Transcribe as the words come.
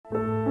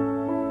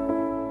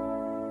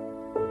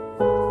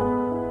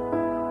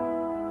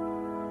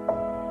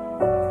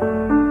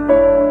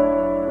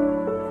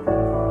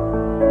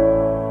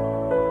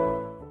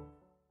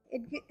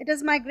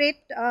is my great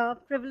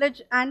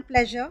privilege and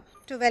pleasure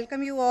to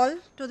welcome you all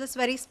to this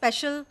very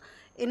special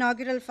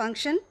inaugural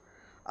function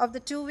of the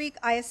 2-week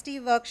IST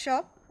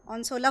workshop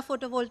on solar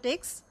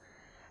photovoltaics,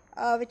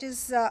 which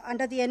is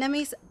under the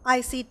NME's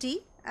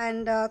ICT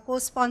and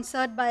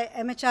co-sponsored by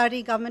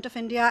MHRD, Government of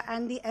India,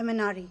 and the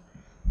MNRE.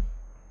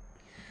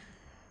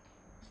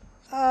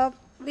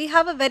 We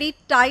have a very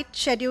tight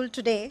schedule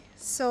today,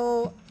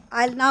 so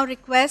I'll now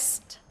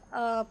request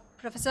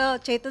Professor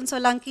Chetan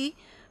Solanki,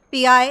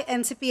 PI,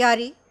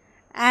 NCPRE,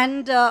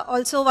 and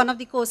also one of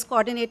the course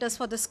coordinators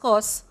for this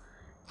course,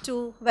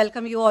 to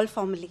welcome you all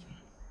formally.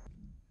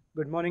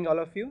 Good morning, all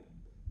of you.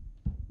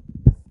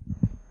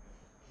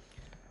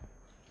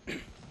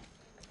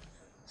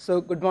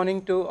 So good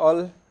morning to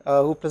all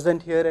who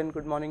present here, and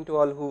good morning to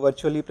all who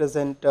virtually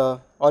present all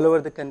over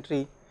the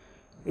country.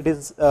 It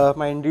is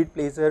my indeed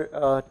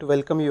pleasure to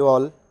welcome you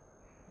all.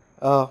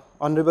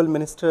 Honorable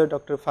Minister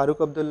Dr.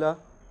 Farooq Abdullah,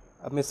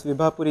 Ms.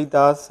 Vibhapuri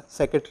Das,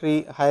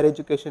 Secretary Higher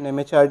Education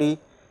MHRD,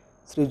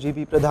 Shri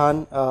G.B.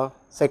 Pradhan,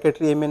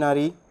 Secretary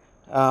MNRE,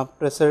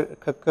 Professor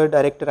Khakkar,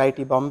 Director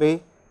IIT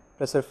Bombay,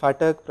 Professor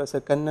Phatak, Professor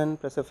Kannan,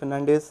 Professor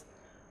Fernandez,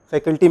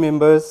 faculty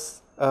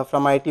members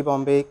from IIT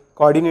Bombay,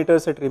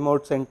 coordinators at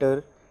remote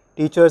center,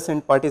 teachers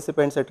and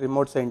participants at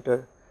remote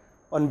center.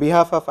 On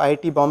behalf of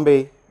IIT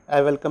Bombay,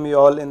 I welcome you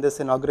all in this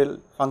inaugural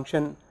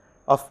function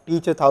of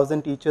Teach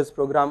 1000 Teachers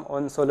program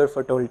on solar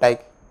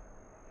photovoltaic.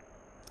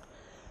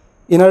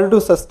 In order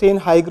to sustain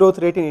high growth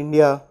rate in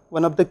India,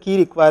 one of the key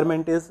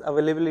requirement is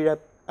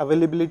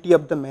availability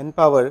of the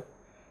manpower,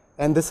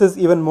 and this is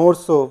even more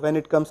so when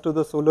it comes to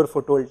the solar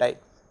photovoltaics.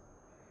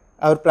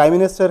 Our Prime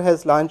Minister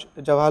has launched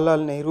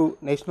Jawaharlal Nehru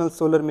National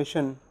Solar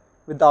Mission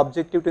with the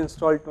objective to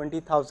install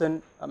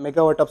 20,000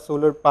 megawatt of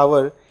solar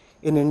power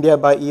in India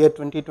by year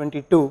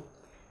 2022.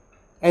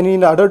 And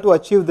in order to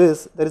achieve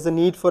this, there is a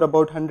need for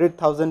about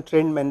 100,000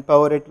 trained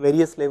manpower at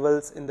various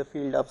levels in the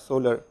field of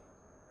solar.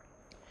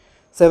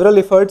 Several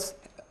efforts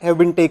have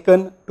been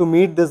taken to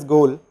meet this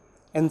goal,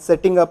 and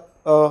setting up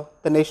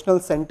the National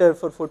Center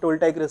for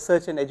Photovoltaic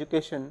Research and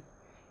Education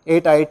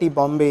at IIT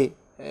Bombay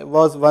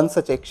was one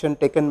such action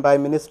taken by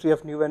Ministry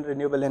of New and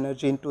Renewable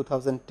Energy in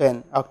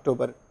 2010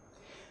 October.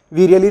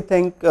 We really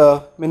thank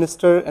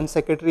Minister and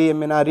Secretary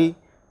MNRE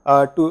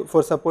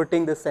for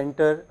supporting this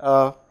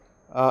center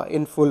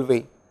in full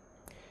way.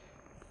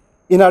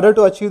 In order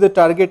to achieve the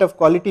target of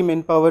quality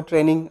manpower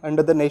training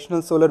under the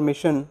National Solar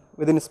Mission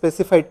within a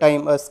specified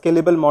time, a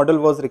scalable model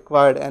was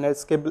required, and a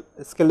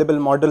scalable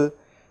model,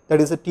 that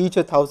is a Teach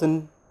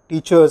 1000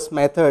 Teachers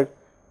method,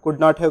 could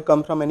not have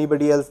come from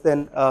anybody else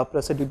than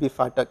Professor D.B.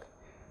 Phatak.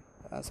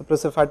 So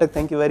Professor Phatak,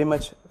 thank you very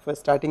much for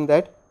starting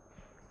that.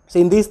 So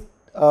in this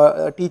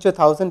Teach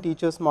 1000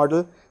 Teachers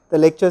model, the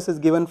lectures is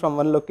given from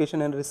one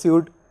location and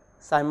received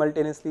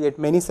simultaneously at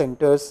many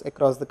centers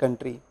across the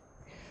country.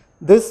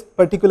 This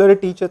particular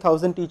Teach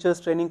 1000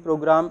 Teachers training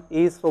program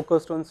is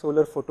focused on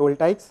solar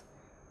photovoltaics.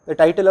 The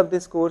title of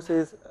this course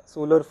is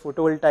Solar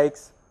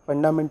Photovoltaics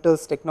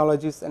Fundamentals,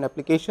 Technologies and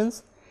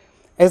Applications.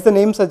 As the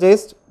name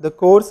suggests, the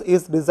course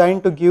is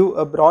designed to give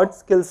a broad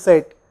skill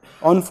set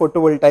on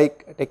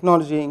photovoltaic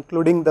technology,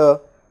 including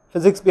the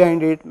physics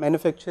behind it,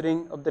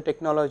 manufacturing of the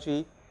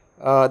technology,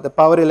 the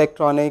power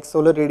electronics,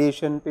 solar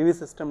radiation, PV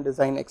system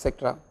design,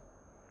 etc.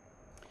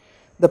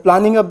 The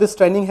planning of this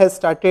training has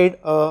started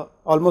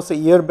almost a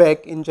year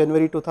back in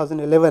January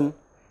 2011,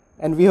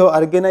 and we have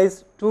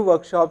organized 2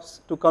 workshops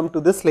to come to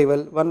this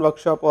level. One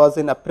workshop was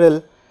in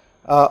April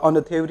on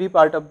the theory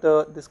part of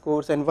this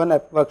course, and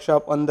one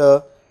workshop on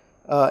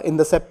in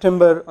the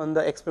September on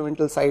the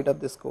experimental side of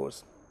this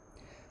course.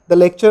 The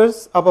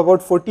lectures of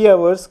about 40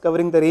 hours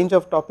covering the range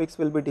of topics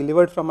will be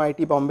delivered from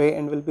IIT Bombay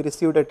and will be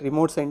received at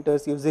remote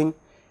centers using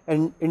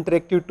an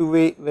interactive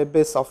 2-way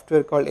web-based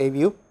software called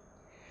AVIEW.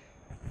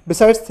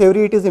 Besides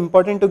theory, it is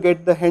important to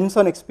get the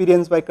hands-on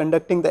experience by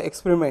conducting the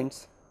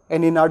experiments,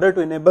 and in order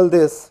to enable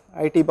this,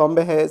 IIT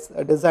Bombay has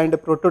designed a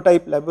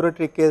prototype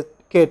laboratory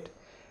kit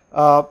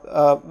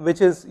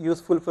which is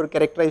useful for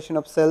characterization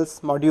of cells,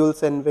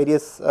 modules and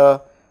various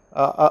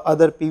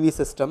other PV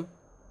system.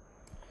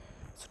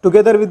 So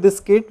together with this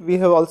kit, we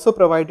have also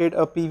provided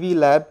a PV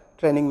lab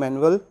training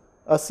manual,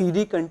 a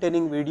CD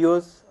containing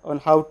videos on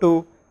how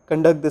to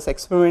conduct these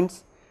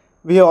experiments.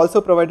 We have also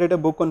provided a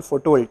book on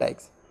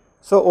photovoltaics.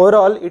 So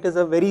overall, it is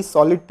a very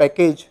solid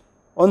package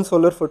on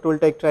solar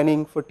photovoltaic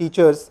training for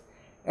teachers,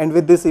 and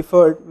with this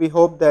effort, we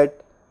hope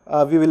that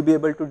we will be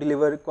able to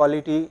deliver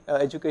quality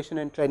education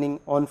and training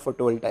on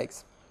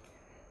photovoltaics.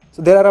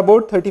 So there are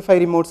about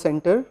 35 remote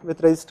centers with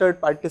registered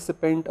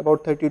participant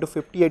about 30 to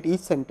 50 at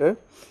each center.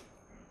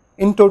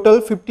 In total,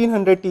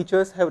 1500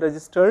 teachers have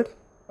registered,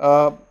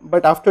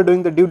 but after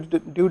doing the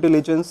due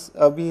diligence,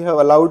 we have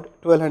allowed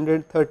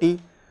 1230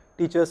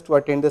 teachers to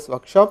attend this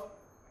workshop.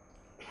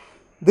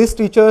 These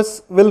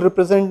teachers will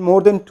represent more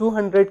than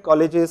 200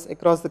 colleges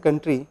across the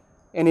country,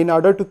 and in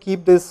order to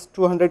keep these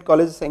 200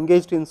 colleges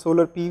engaged in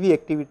solar PV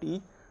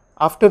activity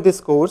after this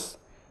course,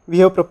 we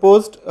have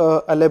proposed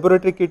a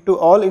laboratory kit to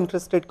all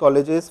interested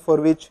colleges, for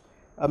which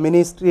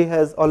Ministry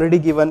has already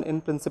given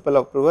in principle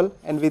approval,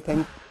 and we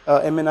thank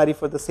MNRE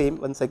for the same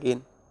once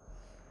again.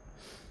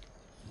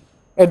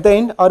 At the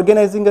end,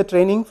 organizing a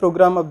training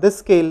program of this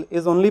scale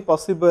is only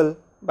possible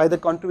by the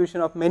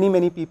contribution of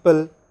many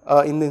people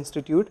in the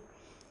institute.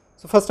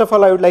 So first of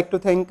all, I would like to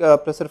thank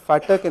Professor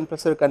Phatak and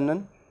Professor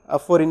Kannan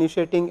for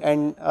initiating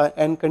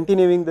and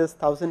continuing this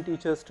 1000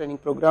 teachers training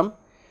program.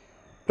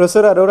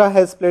 Professor Arora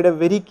has played a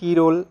very key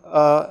role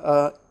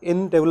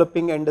in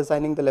developing and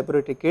designing the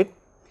laboratory kit.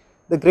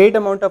 The great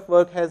amount of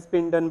work has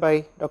been done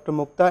by Dr.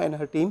 Mukta and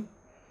her team.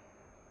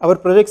 Our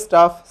project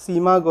staff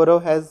Seema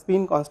Gaurav has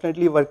been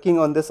constantly working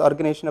on this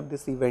organization of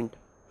this event,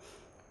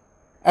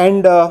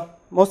 and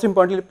most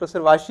importantly Professor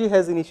Vashi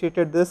has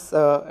initiated this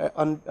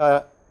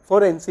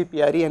for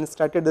NCPRE and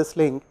started this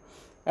link,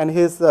 and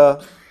his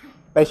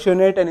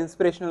passionate and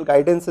inspirational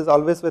guidance is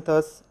always with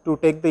us to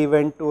take the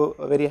event to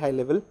a very high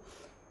level.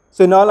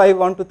 So in all, I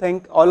want to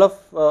thank all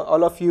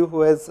of you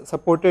who has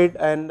supported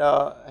and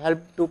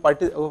helped to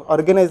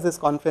organize this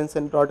conference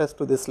and brought us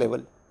to this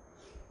level.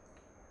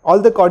 All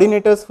the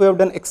coordinators who have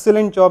done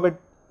excellent job at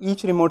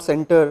each remote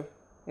center.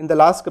 In the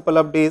last couple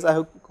of days, I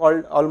have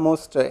called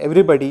almost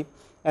everybody,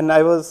 and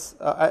I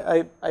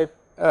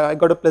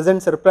got a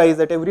pleasant surprise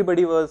that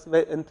everybody was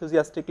very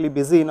enthusiastically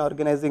busy in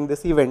organizing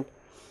this event.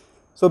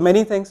 So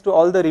many thanks to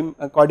all the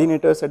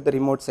coordinators at the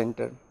remote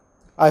center.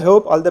 I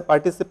hope all the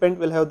participants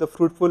will have the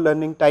fruitful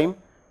learning time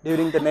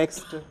during the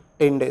next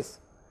 10 days.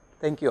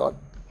 Thank you all.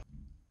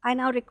 I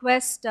now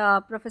request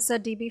Professor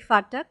D.B.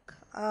 Phatak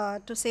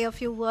to say a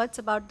few words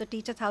about the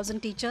Teacher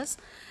 1000 Teachers,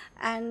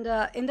 and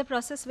in the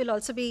process we will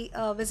also be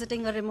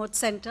visiting a remote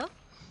center.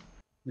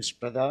 Mr.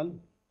 Pradhan,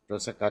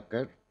 Professor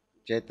Khakkar,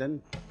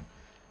 Chetan,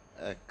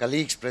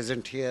 colleagues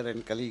present here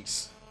and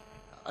colleagues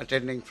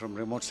attending from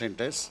remote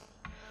centers.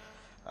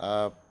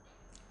 I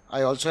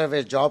also have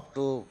a job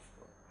to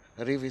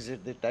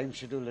revisit the time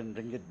schedule and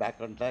bring it back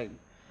on time.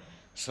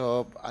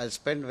 So I'll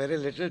spend very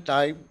little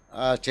time.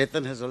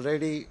 Chetan has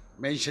already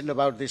mentioned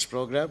about this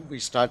program. We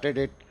started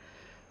it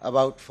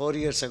about 4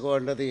 years ago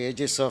under the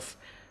aegis of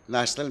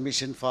National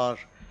Mission for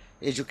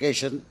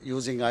Education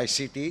using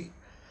ICT.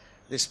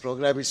 This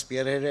program is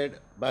spearheaded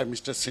by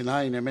Mr.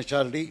 Sinha in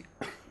MHRD.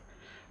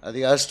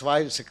 The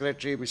erstwhile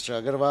secretary,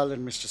 Mr. Agarwal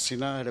and Mr.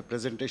 Sinha had a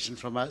presentation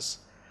from us.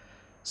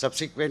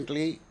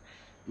 Subsequently,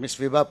 Ms.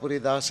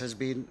 Vibhapuri Das has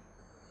been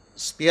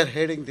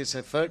spearheading this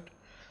effort.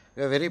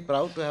 We are very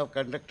proud to have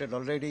conducted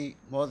already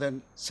more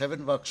than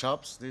 7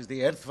 workshops. This is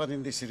the 8th one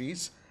in the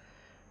series.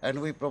 And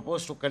we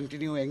propose to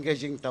continue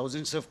engaging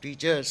thousands of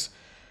teachers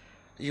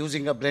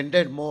using a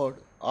blended mode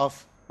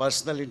of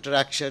personal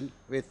interaction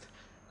with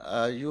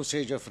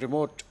usage of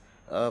remote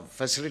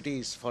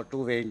facilities for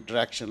two-way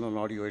interaction on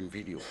audio and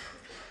video.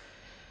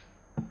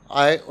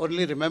 I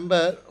only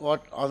remember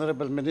what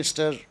Honorable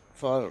Minister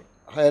for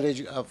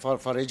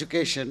for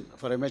Education,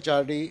 for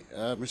MHRD,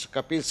 Mr.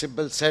 Kapil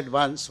Sibal said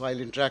once while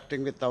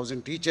interacting with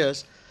 1000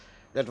 teachers,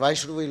 that why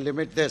should we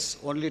limit this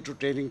only to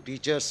training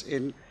teachers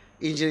in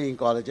engineering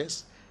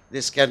colleges?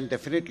 This can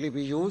definitely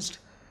be used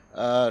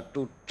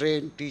to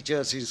train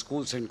teachers in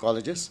schools and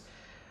colleges.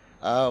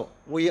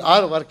 We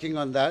are working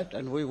on that,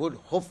 and we would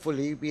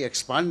hopefully be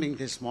expanding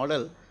this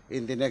model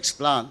in the next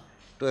plan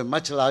to a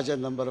much larger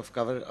number of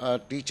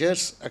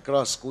teachers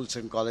across schools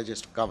and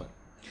colleges to cover.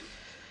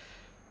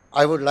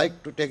 I would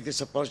like to take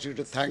this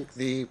opportunity to thank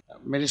the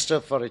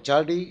Minister for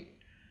HRD,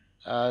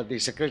 the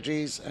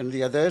secretaries and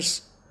the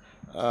others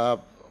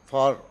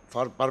for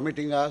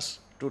permitting us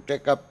to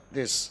take up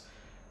this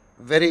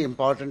very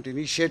important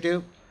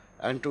initiative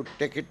and to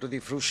take it to the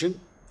fruition.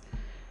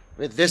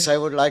 With this, I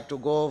would like to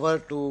go over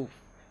to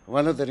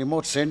one of the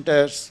remote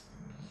centers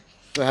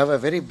to have a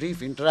very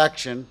brief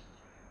interaction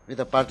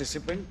with a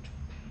participant.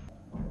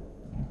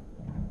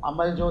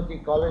 Amal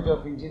Jyoti College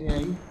of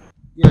Engineering.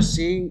 You are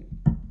seeing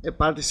a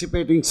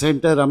participating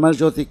center, Amal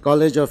Jyoti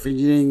College of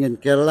Engineering in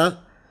Kerala.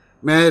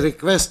 May I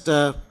request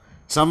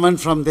someone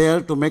from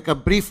there to make a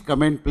brief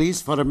comment,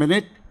 please, for a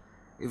minute,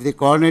 if the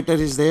coordinator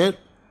is there.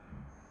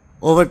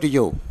 Over to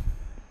you.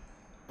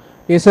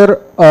 Yes,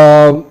 sir.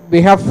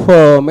 We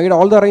have made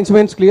all the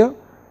arrangements clear,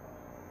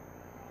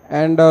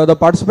 and the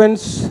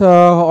participants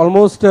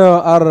almost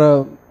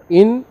are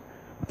in.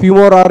 Few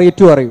more are yet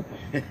to arrive.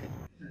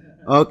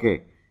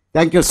 Okay.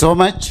 Thank you so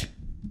much.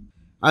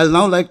 I'll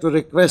now like to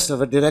request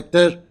our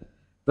director,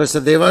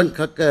 Professor Devang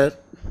Khakkar,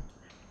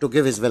 to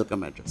give his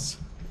welcome address.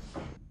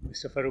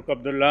 Mr. Farooq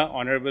Abdullah,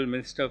 Honorable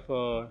Minister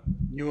for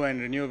New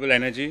and Renewable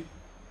Energy,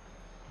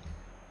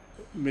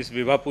 Ms.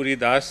 Vibhapuri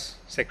Das,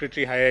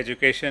 Secretary Higher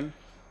Education,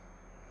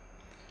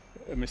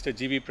 Mr.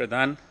 G.B.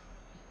 Pradhan,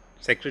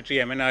 Secretary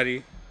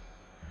MNRE,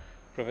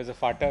 Professor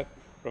Phatak,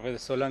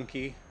 Professor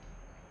Solanki,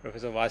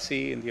 Professor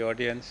Vasi in the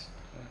audience,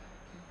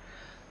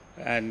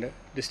 and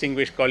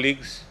distinguished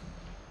colleagues,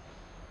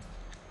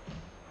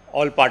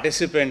 all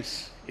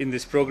participants in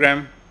this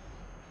program,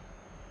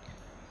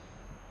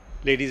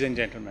 ladies and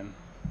gentlemen.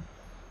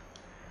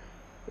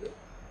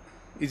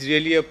 It's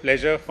really a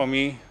pleasure for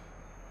me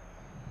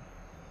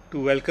to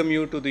welcome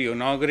you to the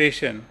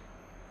inauguration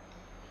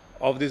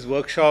of this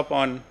workshop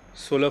on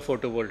solar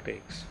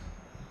photovoltaics.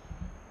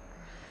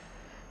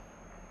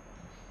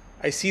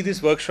 I see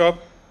this workshop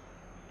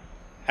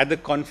at the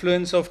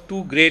confluence of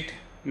two great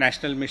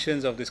national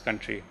missions of this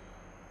country.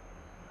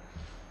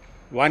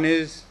 One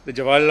is the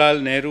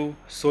Jawaharlal Nehru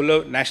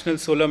National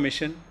Solar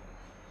Mission,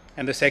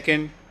 and the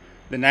second,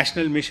 the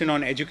National Mission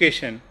on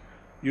Education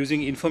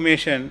using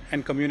information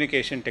and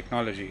communication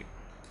technology.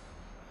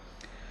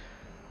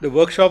 The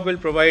workshop will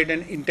provide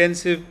an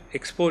intensive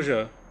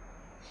exposure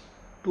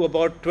to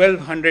about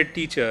 1,200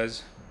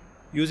 teachers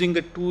using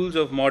the tools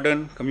of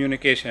modern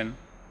communication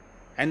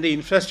and the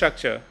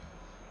infrastructure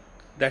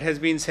that has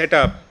been set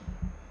up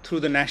through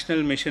the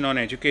National Mission on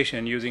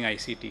Education using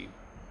ICT.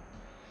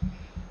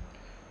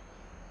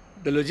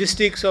 The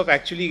logistics of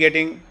actually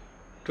getting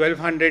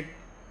 1,200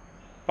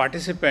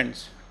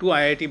 participants to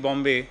IIT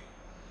Bombay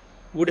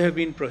would have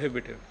been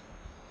prohibitive.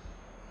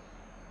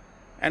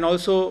 And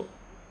also,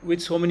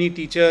 with so many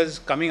teachers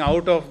coming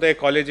out of their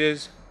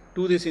colleges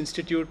to this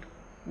institute,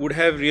 would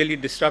have really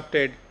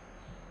disrupted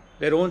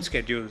their own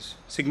schedules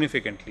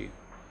significantly.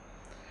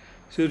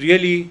 So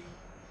really,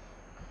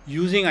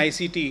 using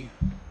ICT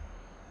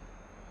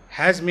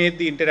has made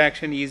the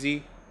interaction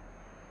easy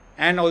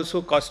and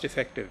also cost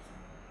effective.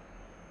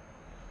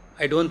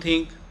 I don't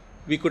think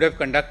we could have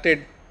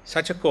conducted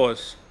such a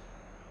course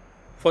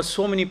for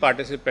so many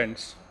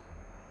participants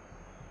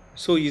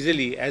so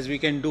easily as we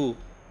can do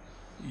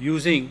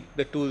using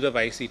the tools of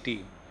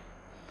ICT.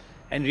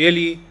 And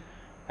really,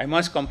 I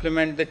must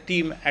compliment the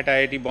team at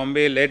IIT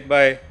Bombay led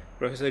by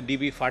Professor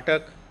G.B.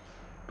 Phatak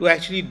to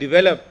actually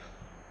develop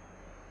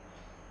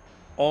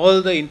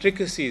all the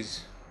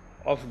intricacies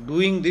of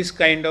doing this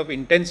kind of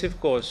intensive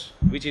course,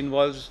 which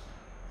involves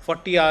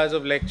 40 hours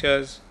of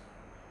lectures,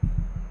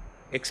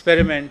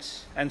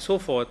 experiments and so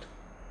forth.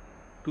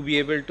 To be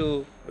able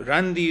to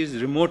run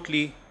these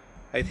remotely,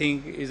 I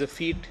think is a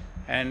feat,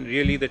 and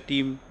really the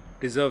team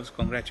deserves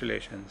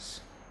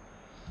congratulations.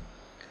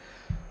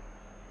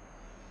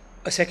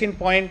 A second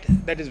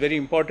point that is very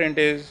important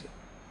is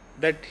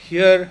that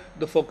here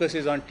the focus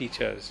is on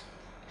teachers.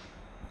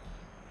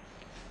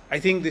 I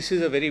think this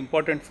is a very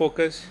important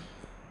focus,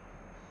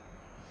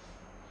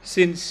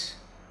 since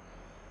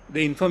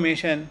the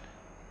information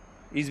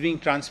is being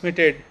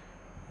transmitted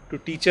to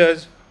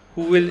teachers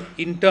who will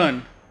in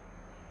turn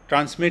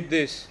transmit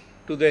this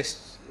to their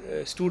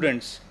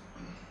students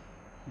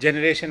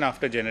generation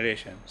after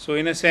generation. So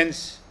in a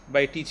sense,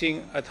 by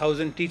teaching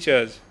 1,000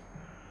 teachers,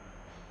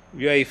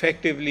 we are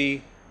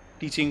effectively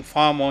teaching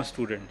far more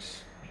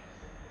students.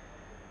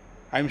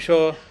 I'm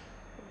sure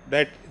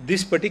that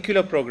this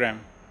particular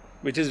program,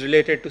 which is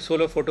related to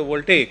solar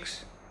photovoltaics,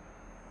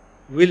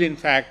 will in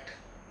fact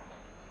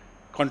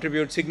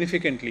contribute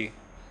significantly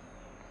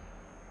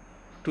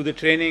to the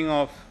training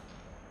of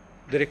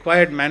the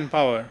required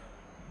manpower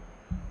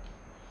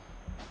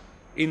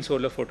in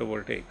solar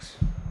photovoltaics.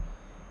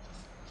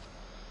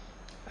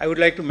 I would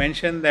like to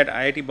mention that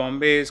IIT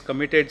Bombay is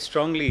committed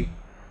strongly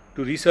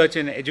to research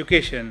and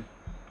education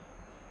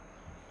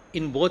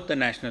in both the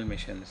national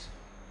missions.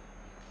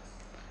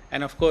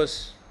 And of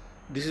course,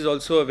 this is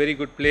also a very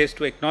good place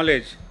to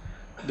acknowledge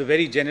the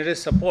very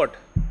generous support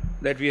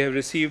that we have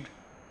received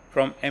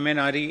from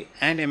MNRE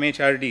and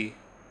MHRD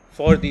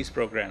for these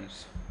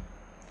programs.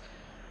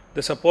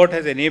 The support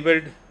has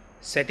enabled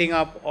setting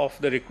up of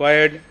the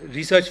required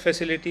research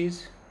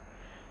facilities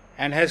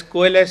and has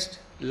coalesced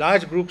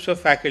large groups of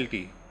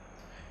faculty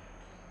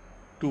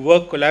to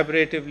work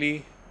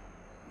collaboratively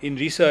in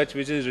research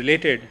which is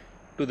related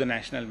to the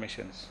national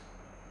missions.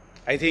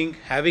 I think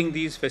having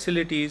these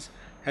facilities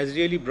has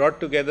really brought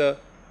together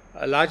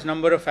a large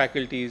number of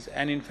faculties,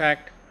 and in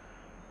fact,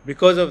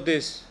 because of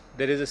this,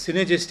 there is a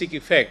synergistic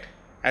effect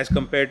as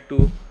compared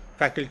to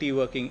faculty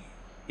working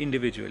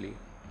individually.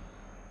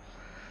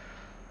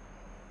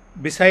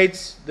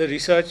 Besides the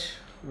research,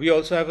 we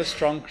also have a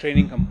strong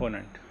training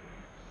component.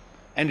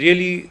 And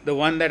really, the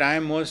one that I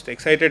am most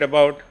excited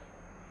about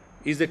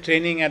is the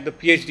training at the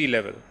PhD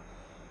level.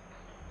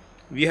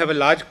 We have a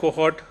large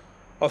cohort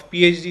of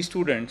PhD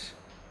students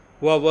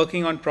who are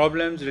working on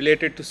problems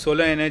related to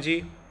solar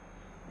energy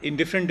in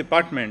different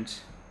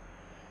departments,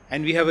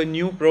 and we have a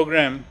new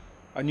program,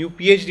 a new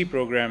PhD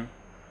program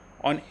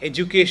on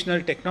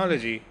educational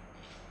technology,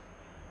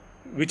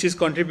 which is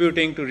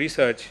contributing to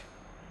research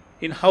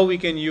in how we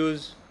can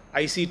use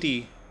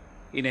ICT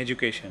in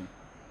education.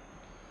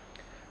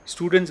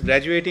 Students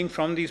graduating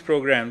from these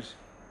programs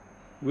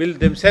will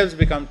themselves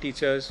become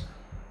teachers,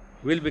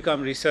 will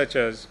become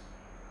researchers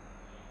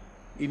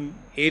in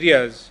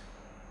areas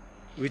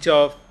which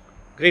are of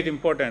great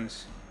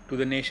importance to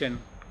the nation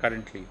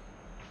currently.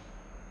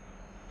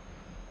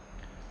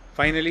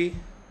 Finally,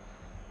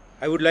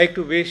 I would like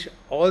to wish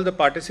all the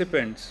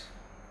participants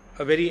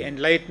a very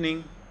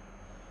enlightening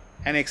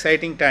and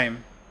exciting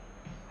time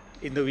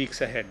in the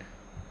weeks ahead.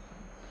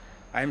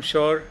 I am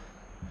sure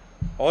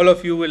all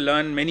of you will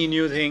learn many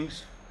new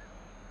things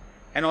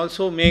and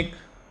also make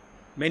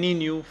many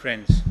new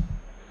friends.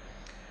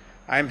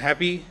 I am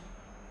happy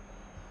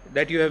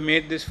that you have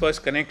made this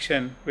first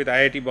connection with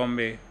IIT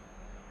Bombay,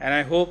 and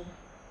I hope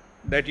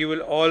that you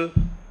will all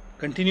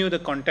continue the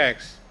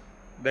contacts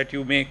that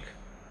you make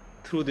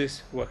through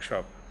this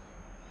workshop.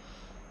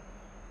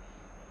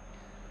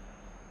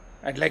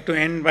 I'd like to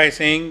end by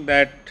saying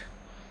that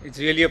it's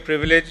really a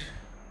privilege.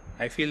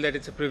 I feel that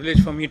it's a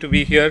privilege for me to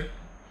be here,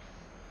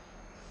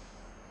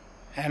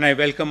 and I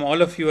welcome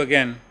all of you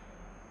again.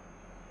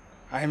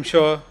 I am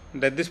sure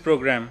that this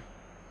program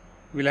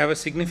will have a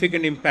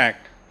significant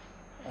impact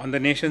on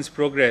the nation's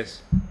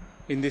progress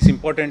in this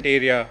important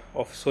area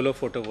of solar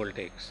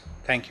photovoltaics.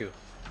 Thank you.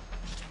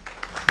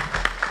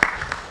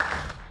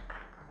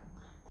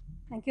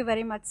 Thank you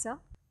very much, sir.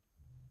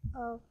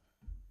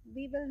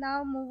 We will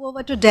now move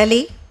over to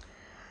Delhi,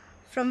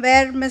 from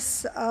where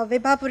Ms.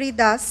 Vibhapuri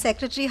Das,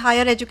 Secretary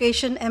Higher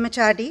Education,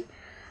 MHRD,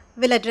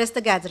 will address the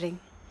gathering.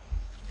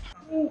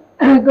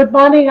 Good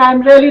morning.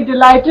 I'm really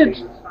delighted.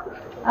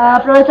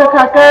 Professor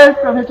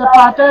Khakkar, Professor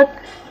Phatak,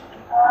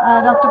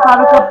 Dr.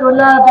 Farooq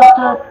Abdullah,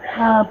 Dr.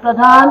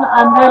 Pradhan,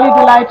 I'm really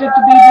delighted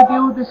to be with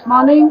you this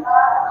morning,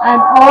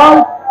 and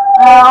all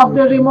of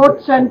the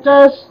remote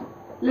centers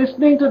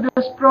listening to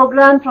this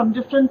program from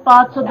different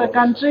parts of the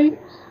country.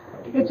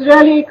 It's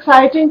really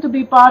exciting to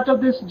be part of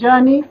this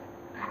journey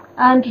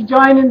and to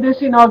join in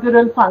this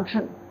inaugural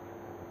function.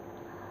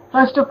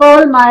 First of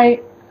all,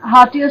 my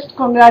heartiest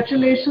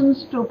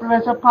congratulations to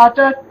Professor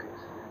Phatak,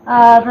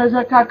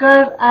 Professor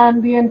Khakkar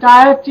and the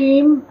entire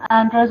team,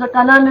 and Professor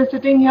Kannan is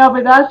sitting here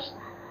with us.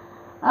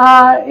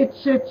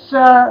 It's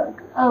a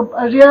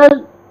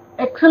real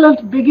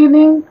excellent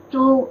beginning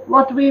to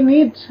what we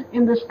need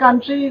in this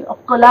country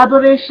of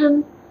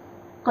collaboration.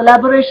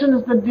 Collaboration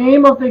is the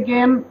name of the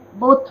game,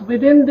 both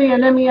within the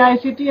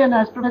NMEICT and,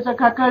 as Professor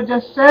Khakkar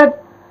just said,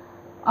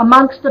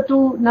 amongst the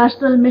two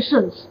national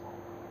missions.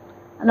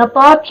 And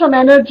apart from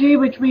energy,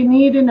 which we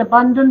need in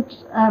abundant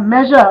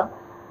measure,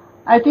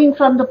 I think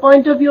from the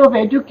point of view of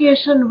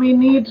education, we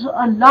need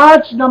a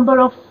large number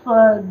of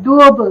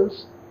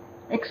doables,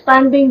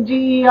 expanding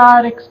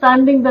GER,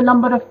 expanding the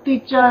number of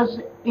teachers,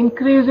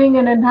 increasing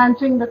and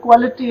enhancing the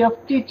quality of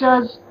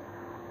teachers,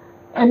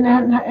 and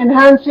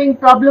enhancing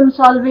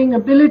problem-solving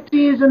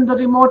abilities in the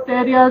remote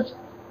areas.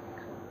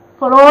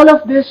 For all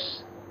of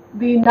this,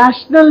 the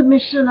national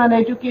mission on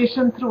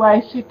education through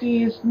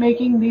ICT is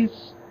making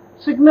these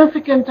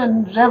significant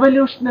and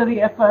revolutionary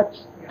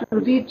efforts to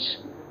reach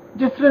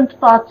different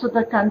parts of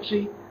the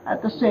country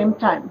at the same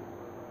time.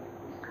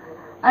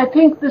 I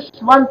think this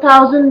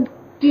 1,000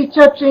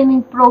 teacher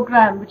training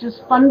program, which is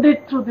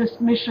funded through this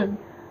mission,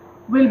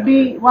 will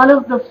be one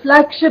of the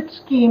flagship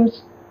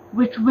schemes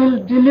which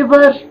will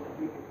deliver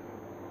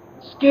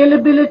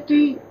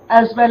scalability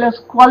as well as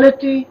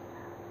quality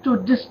to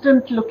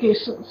distant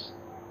locations.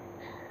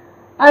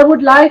 I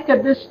would like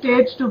at this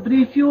stage to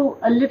brief you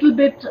a little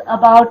bit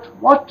about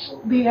what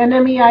the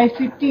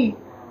NMEICT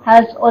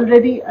has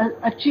already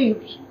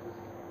achieved.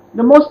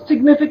 The most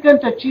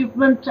significant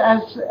achievement,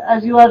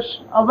 as you are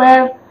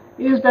aware,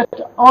 is that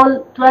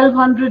all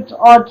 1,200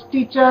 odd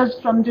teachers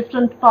from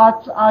different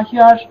parts are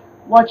here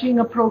watching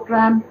a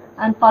program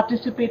and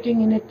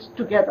participating in it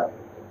together.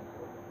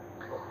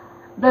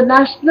 The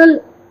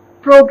National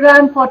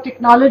Program for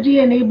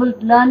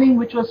Technology-Enabled Learning,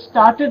 which was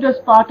started as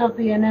part of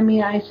the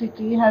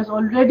NMEICT, has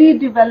already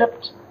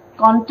developed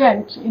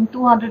content in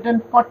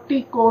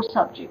 240 core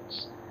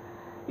subjects.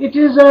 It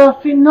is a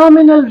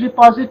phenomenal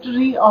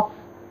repository of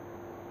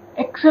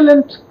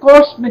excellent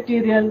course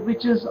material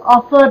which is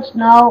offered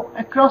now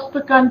across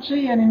the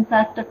country and in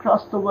fact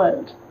across the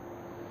world.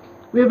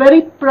 We are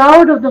very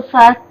proud of the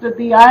fact that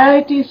the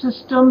IIT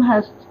system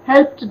has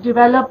helped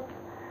develop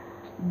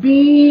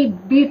BE,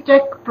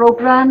 BTech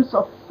programs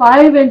of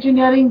 5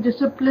 engineering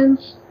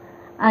disciplines,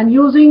 and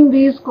using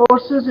these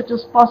courses it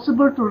is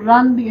possible to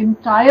run the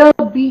entire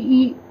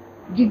BE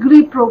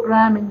degree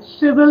program in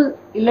civil,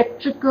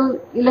 electrical,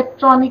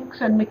 electronics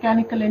and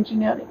mechanical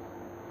engineering.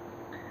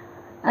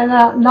 And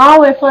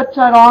now efforts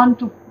are on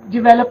to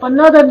develop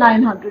another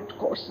 900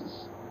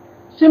 courses.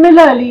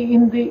 Similarly,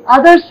 in the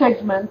other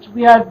segment,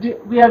 we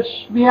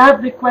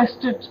have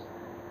requested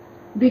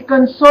the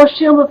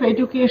Consortium of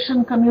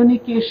Education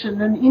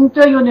Communication, an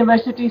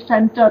inter-university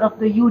center of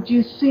the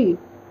UGC,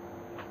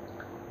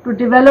 to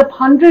develop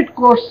 100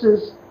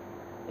 courses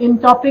in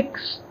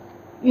topics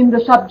in the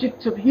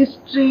subjects of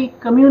history,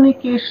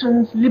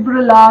 communications,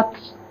 liberal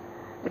arts,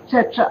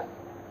 etc.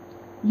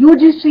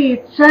 UGC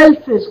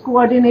itself is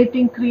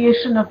coordinating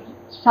creation of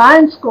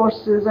science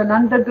courses and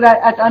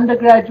at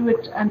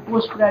undergraduate and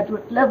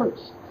postgraduate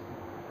levels.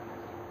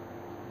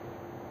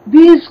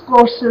 These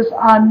courses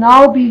are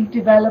now being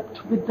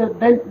developed with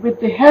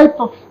the help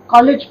of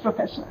college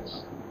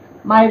professors.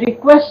 My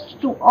request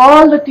to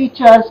all the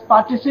teachers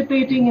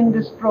participating in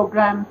this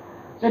program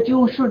that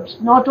you should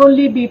not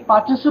only be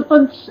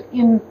participants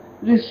in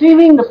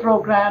receiving the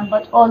program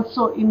but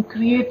also in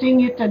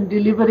creating it and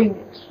delivering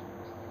it.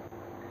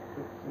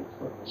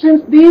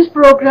 Since these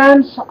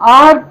programs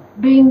are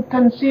being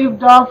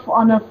conceived of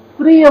on a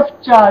free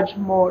of charge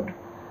mode,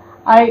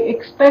 I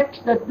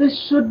expect that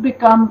this should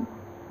become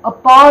a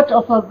part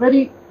of a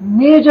very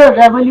major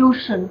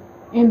revolution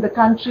in the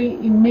country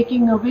in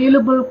making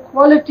available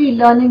quality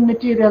learning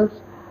materials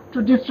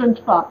to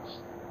different parts.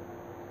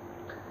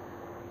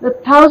 The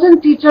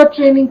 1000 Teacher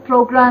Training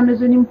Program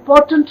is an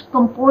important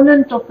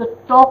component of the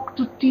Talk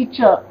to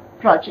Teacher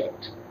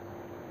project.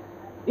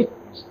 It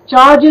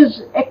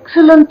charges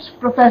excellent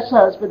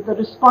professors with the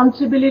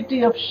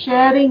responsibility of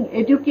sharing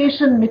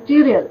education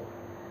material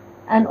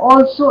and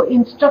also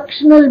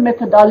instructional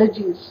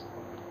methodologies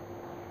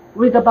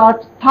with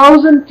about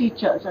 1000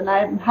 teachers, and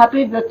I'm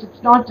happy that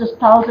it's not just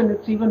 1000,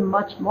 it's even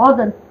much more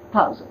than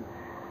 1000.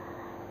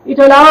 It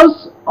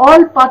allows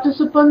all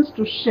participants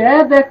to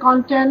share their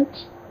content,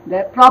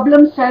 their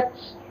problem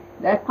sets,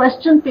 their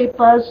question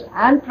papers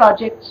and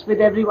projects with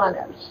everyone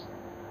else.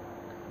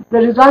 The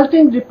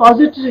resulting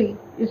repository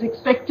is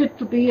expected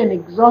to be an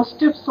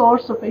exhaustive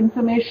source of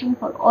information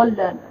for all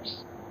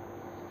learners.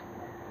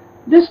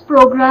 This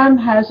program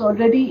has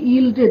already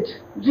yielded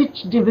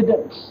rich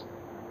dividends.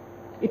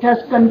 It has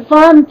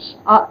confirmed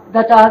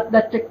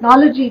that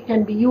technology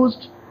can be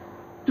used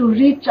to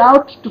reach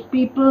out to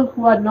people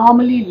who are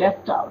normally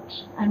left out.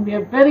 And we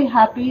are very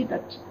happy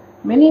that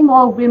many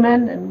more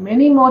women and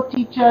many more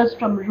teachers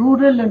from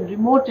rural and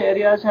remote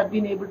areas have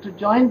been able to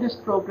join this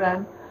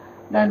program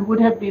than would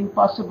have been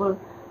possible,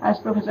 as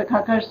Professor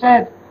Khakkar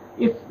said,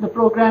 if the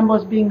program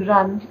was being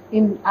run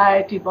in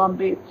IIT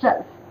Bombay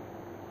itself.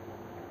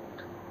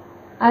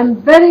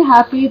 I'm very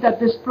happy that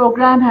this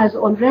program has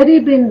already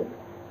been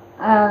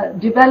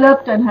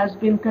developed and has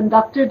been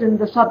conducted in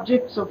the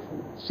subjects of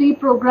C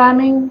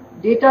programming,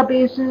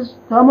 databases,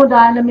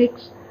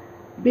 thermodynamics,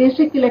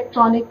 basic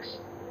electronics,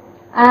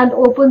 and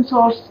open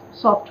source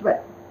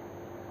software.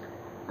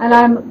 And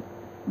I'm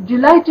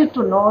delighted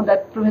to know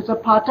that Professor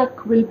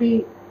Phatak will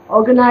be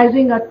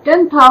organizing a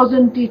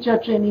 10,000 teacher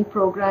training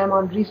program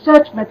on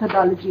research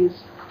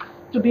methodologies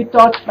to be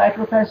taught by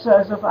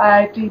professors of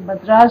IIT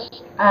Madras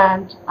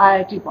and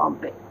IIT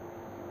Bombay.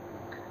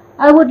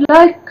 I would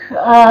like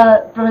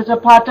Professor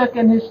Phatak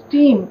and his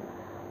team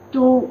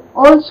to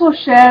also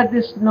share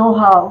this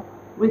know-how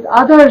with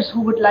others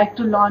who would like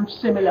to launch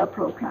similar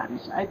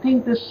programs. I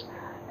think this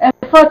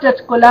effort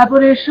at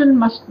collaboration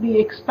must be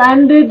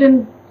expanded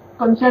in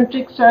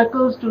concentric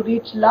circles to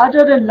reach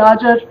larger and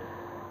larger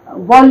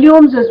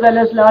volumes as well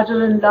as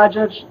larger and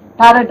larger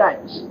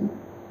paradigms.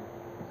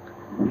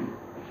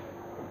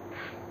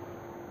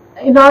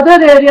 In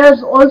other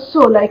areas also,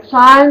 like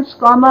science,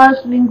 commerce,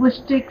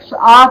 linguistics,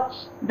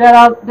 arts,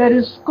 there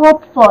is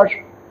scope for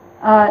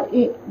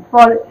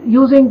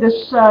using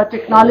this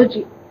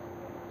technology.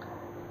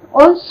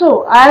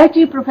 Also,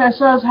 IIT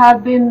professors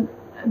have been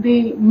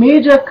the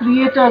major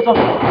creators of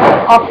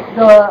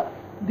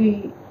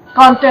the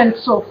content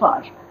so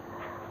far.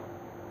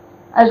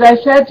 As I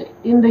said,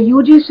 in the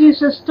UGC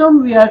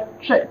system, we are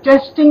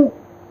testing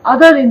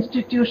other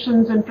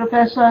institutions and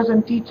professors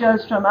and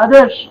teachers from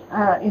other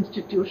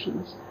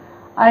institutions.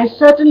 I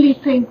certainly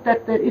think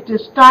that it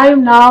is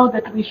time now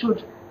that we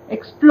should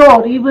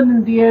explore, even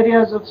in the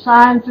areas of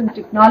science and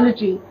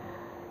technology,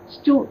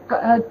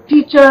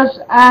 teachers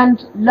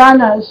and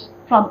learners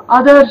from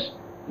other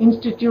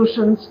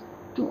institutions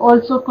to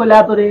also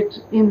collaborate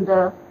in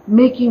the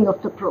making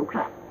of the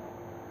program.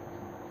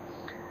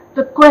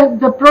 The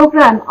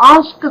program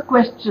Ask a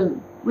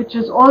Question, which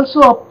is also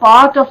a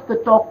part of the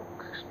Talk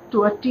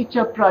to a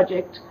Teacher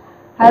project,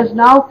 has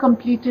now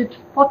completed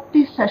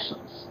 40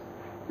 sessions.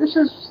 This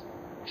is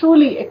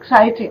truly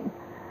exciting,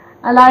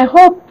 and I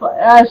hope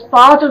as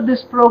part of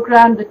this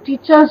program the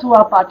teachers who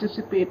are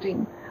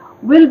participating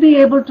will be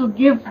able to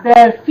give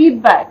their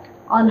feedback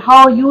on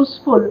how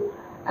useful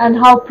and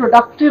how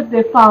productive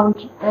they found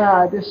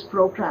this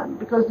program,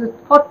 because the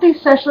 40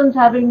 sessions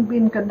having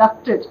been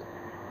conducted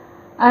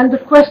and the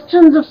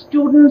questions of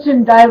students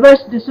in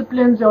diverse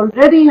disciplines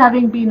already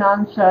having been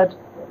answered,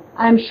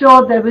 I'm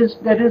sure there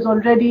is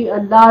already a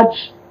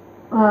large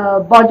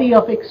body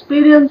of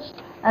experience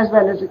as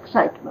well as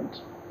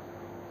excitement.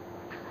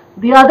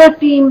 The other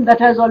team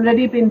that has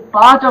already been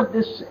part of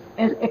this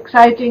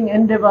exciting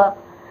endeavor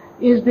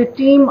is the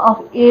team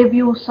of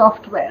AVIEW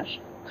software,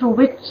 through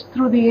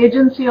the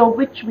agency of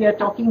which we are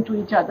talking to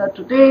each other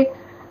today,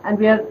 and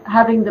we are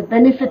having the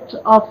benefit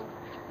of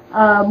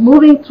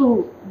moving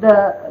through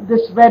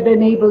this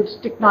web-enabled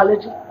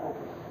technology.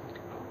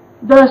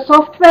 The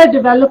software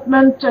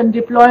development and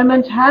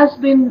deployment has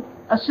been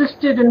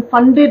assisted and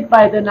funded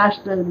by the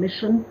national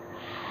mission,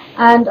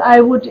 and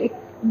I would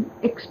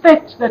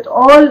expect that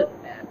all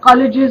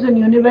colleges and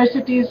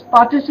universities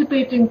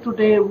participating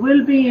today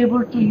will be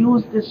able to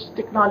use this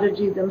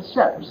technology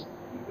themselves.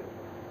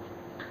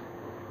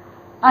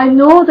 I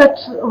know that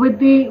with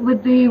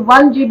the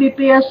 1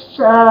 Gbps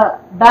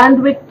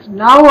bandwidth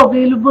now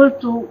available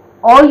to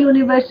all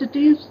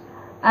universities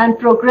and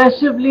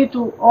progressively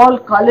to all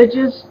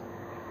colleges,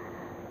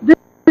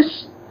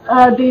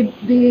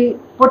 the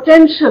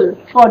potential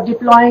for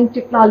deploying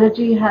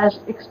technology has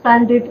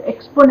expanded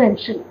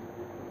exponentially.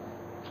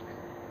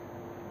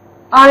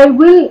 I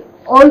will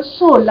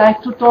also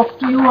like to talk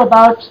to you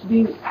about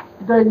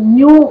the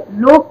new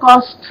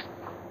low-cost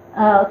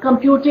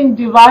computing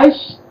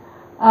device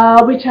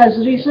which has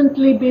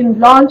recently been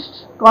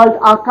launched, called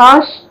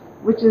Akash,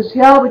 which is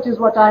here, which is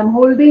what I'm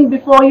holding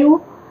before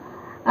you.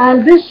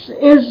 And this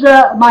is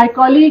my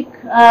colleague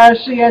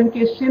Shri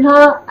N.K.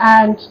 Sinha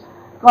and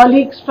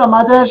colleagues from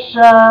other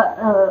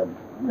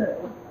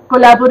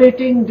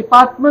collaborating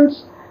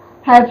departments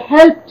have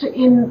helped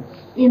in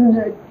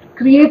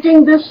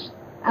creating this,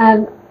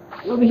 and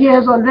he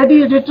has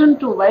already written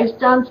to vice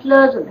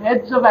chancellors and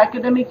heads of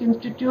academic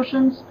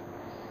institutions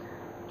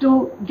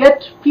to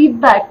get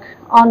feedback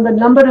on the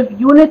number of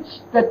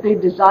units that they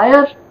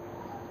desire,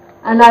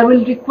 and I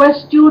will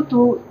request you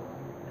to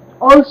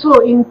also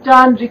in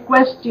turn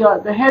request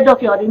the head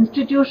of your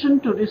institution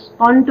to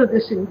respond to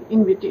this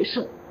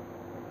invitation.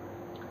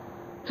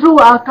 Through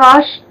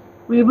Akash,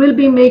 we will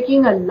be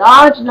making a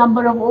large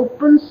number of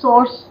open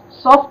source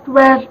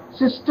software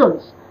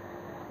systems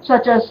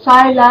such as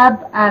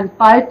Scilab and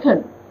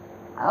Python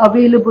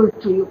available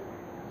to you.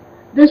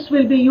 This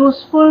will be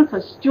useful for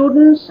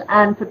students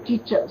and for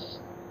teachers.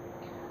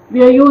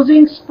 We are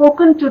using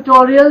spoken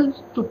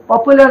tutorials to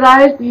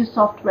popularize these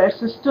software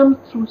systems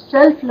through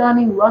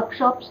self-learning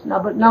workshops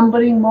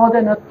numbering more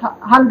than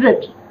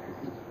 100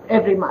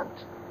 every month.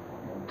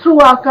 Through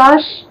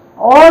Akash,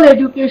 all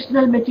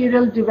educational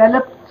material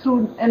developed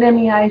through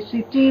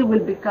NMEICT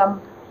will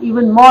become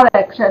even more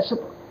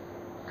accessible.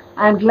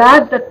 I am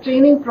glad that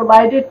training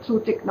provided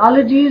through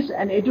technologies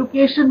and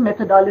education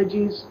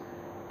methodologies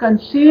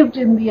conceived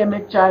in the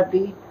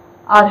MHRD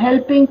are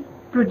helping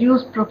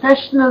produce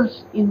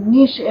professionals in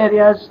niche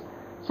areas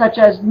such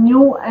as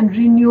new and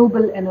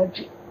renewable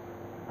energy.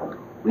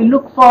 We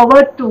look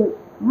forward to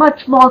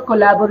much more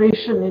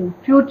collaboration in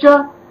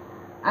future,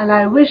 and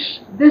I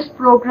wish this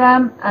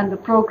program and the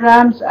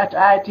programs at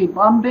IIT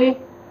Bombay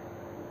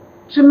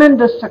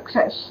tremendous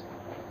success.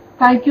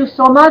 Thank you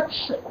so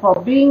much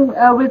for being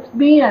with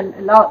me and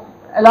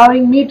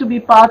allowing me to be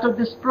part of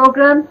this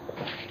program.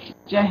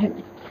 Jai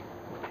Hind.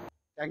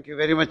 Thank you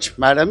very much,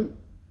 Madam,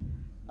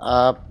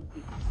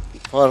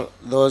 for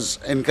those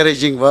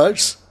encouraging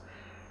words.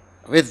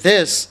 With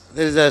this,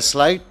 there is a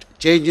slight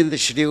change in the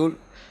schedule.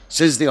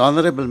 Since the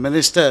Honorable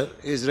Minister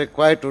is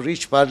required to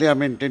reach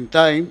Parliament in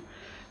time,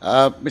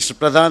 Mr.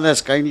 Pradhan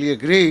has kindly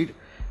agreed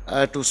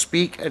to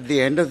speak at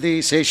the end of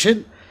the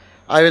session.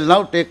 I will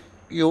now take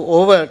you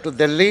over to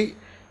Delhi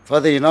for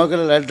the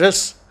inaugural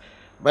address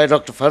by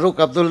Dr. Farooq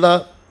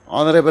Abdullah,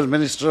 Honorable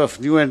Minister of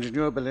New and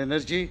Renewable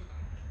Energy.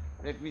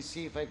 Let me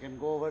see if I can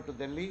go over to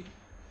Delhi.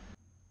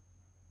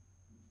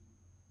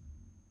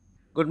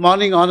 Good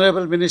morning,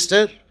 Honorable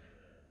Minister.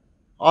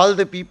 All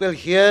the people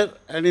here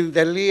and in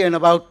Delhi and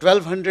about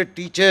 1,200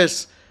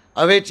 teachers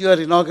await your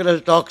inaugural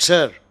talk,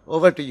 sir.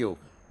 Over to you.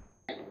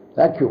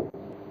 Thank you,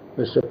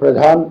 Mr.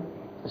 Pradhan,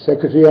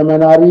 Secretary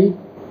MNRE,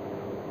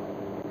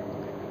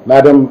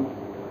 Madam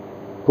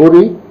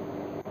Puri,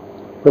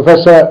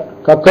 Professor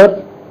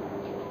Khakkar,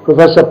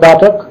 Professor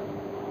Phatak,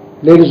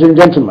 ladies and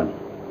gentlemen.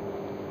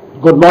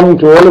 Good morning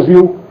to all of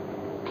you.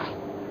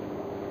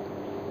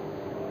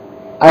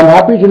 I am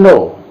happy to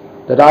know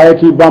that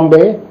IIT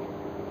Bombay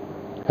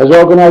has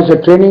organized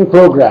a training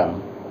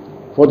program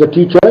for the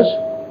teachers,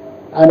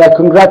 and I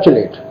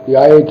congratulate the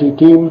IIT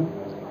team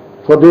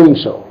for doing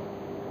so.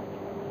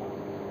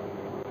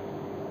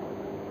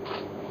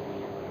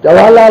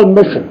 Jawaharlal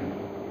Mission,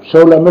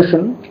 Solar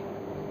Mission,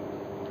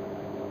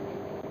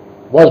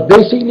 was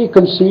basically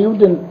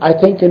conceived I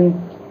think in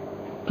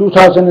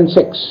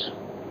 2006.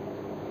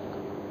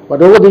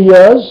 But over the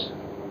years,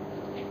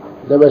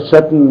 there were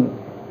certain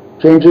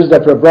changes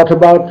that were brought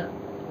about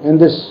in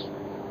this,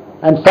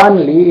 and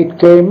finally it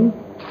came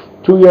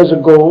 2 years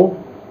ago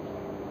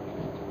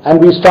and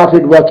we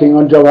started working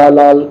on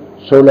Jawaharlal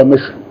Solar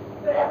Mission.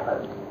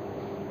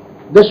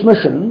 This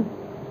mission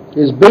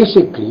is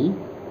basically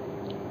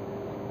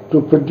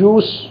to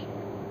produce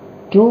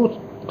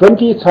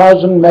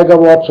 20,000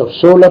 megawatts of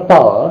solar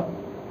power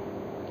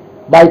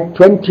by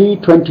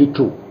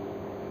 2022.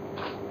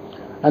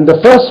 And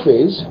the first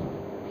phase,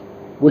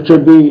 which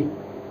will be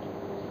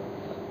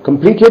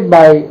completed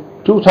by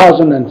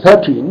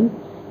 2013,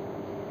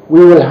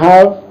 we will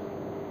have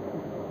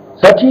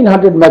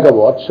 1,300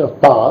 megawatts of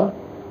power,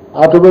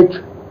 out of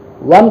which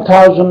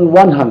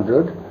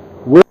 1,100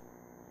 will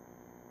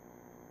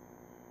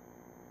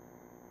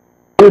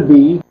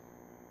be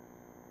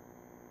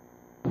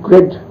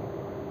grid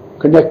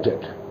connected,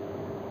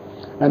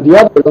 and the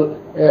other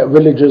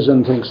villages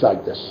and things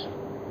like this.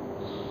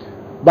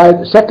 By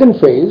the second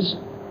phase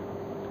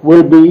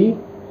will be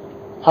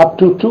up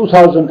to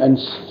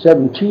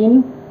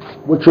 2017,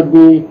 which would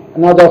be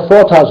another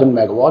 4,000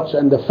 megawatts,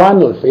 and the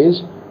final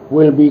phase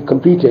will be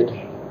completed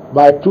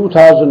by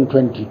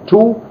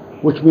 2022,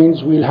 which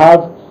means we'll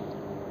have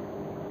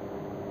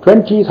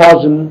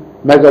 20,000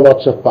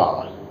 megawatts of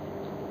power.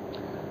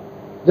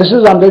 This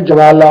is under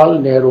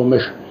Jawaharlal Nehru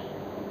Mission.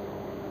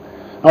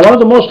 Now, one of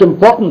the most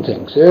important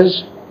things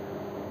is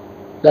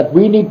that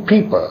we need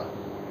people,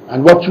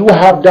 and what you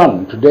have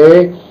done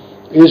today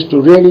is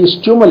to really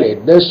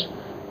stimulate this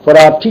for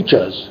our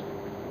teachers,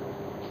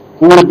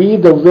 who will be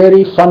the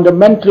very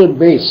fundamental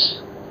base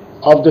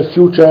of the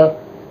future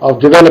of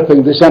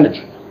developing this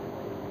energy.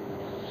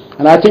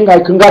 And I think I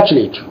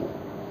congratulate you,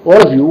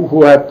 all of you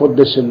who have put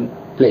this in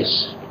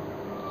place.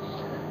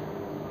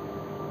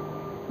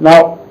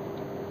 Now,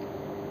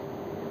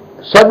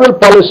 several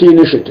policy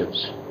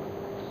initiatives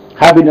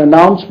have been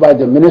announced by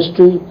the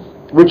ministry,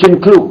 which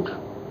include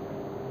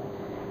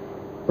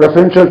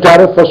preferential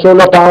tariff for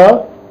solar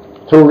power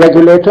through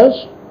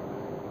regulators,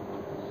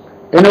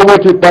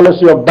 innovative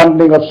policy of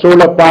bundling of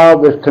solar power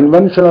with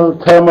conventional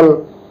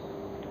thermal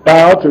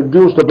power to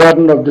reduce the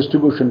burden of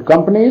distribution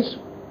companies,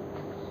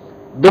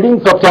 bidding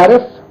for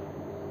tariff,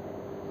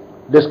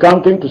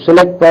 discounting to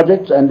select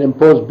projects and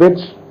impose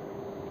bids,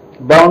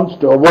 bonds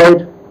to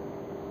avoid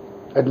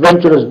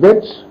adventurous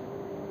bids,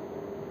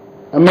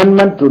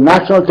 amendment to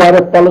national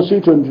tariff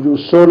policy to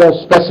introduce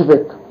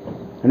solar-specific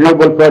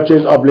renewable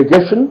purchase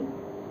obligation,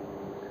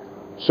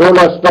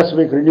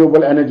 solar-specific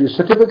renewable energy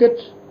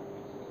certificates,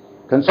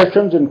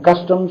 concessions in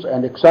customs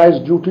and excise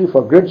duty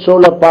for grid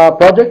solar power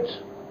projects,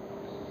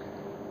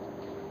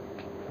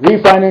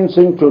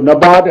 refinancing to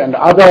NABARD and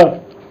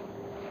other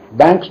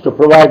banks to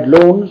provide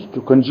loans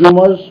to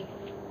consumers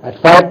at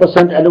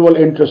 5% annual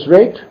interest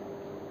rate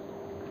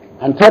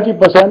and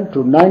 30% to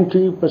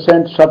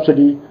 90%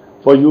 subsidy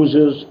for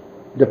users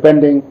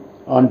depending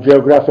on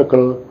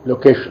geographical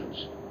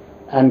locations,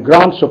 and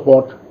grant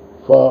support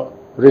for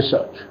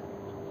research.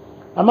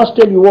 I must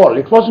tell you all,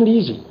 it wasn't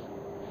easy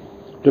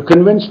to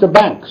convince the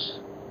banks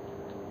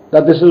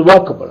that this is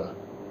workable.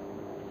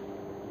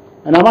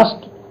 And I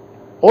must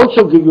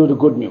also give you the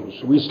good news.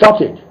 We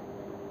started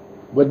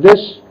with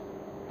this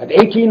at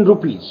 18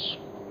 rupees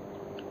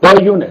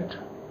per unit.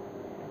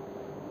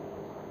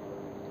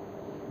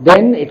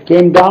 Then it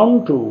came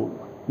down to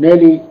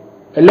nearly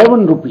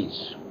 11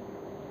 rupees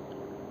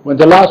when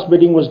the last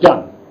bidding was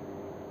done.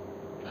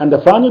 And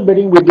the final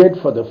bidding we did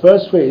for the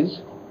first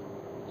phase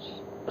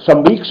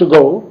some weeks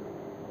ago,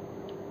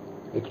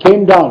 it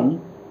came down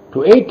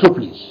to 8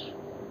 rupees.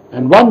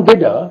 And one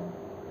bidder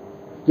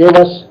gave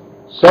us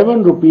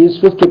 7 rupees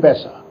 50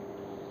 paisa.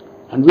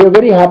 And we are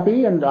very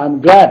happy, and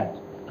I'm glad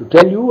to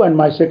tell you, and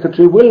my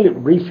secretary will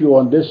brief you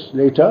on this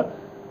later,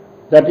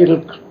 that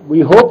we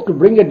hope to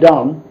bring it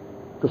down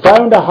to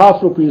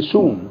 5.5 rupees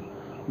soon,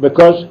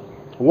 because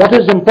what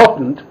is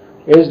important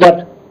is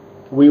that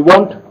we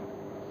want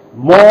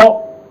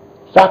more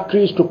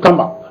factories to come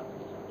up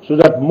so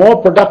that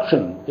more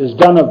production is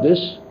done of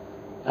this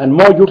and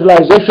more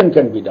utilization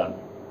can be done.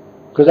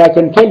 Because I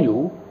can tell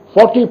you,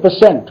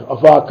 40%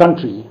 of our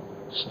country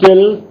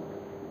still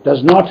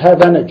does not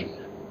have energy.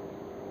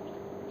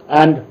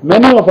 And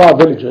many of our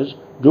villages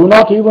do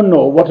not even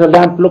know what a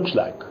lamp looks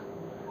like.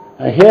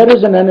 And here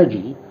is an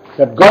energy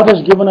that God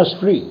has given us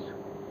free.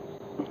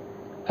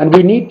 And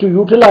we need to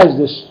utilize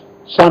this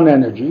sun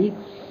energy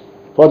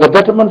for the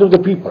betterment of the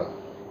people.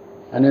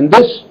 And in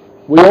this,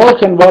 we all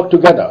can work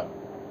together.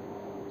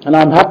 And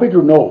I'm happy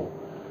to know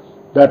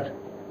that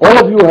all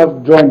of you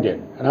have joined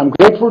in. And I'm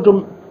grateful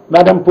to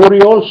Madam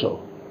Puri also,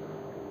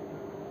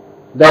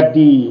 that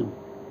the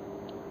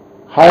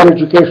Higher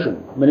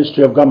Education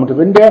Ministry of Government of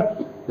India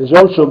is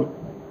also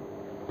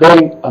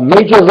playing a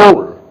major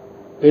role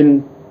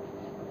in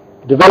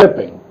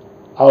developing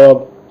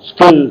our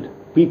skilled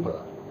people.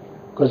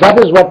 Because that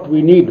is what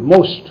we need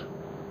most.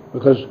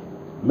 Because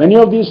many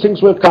of these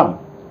things will come,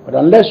 but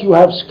unless you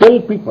have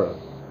skilled people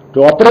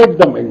to operate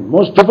them in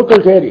most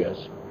difficult areas,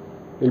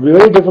 it will be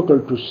very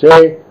difficult to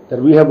say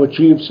that we have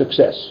achieved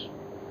success.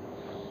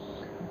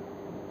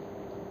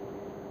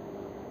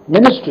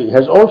 Ministry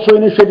has also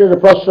initiated a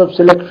process of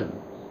selection.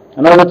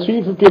 Another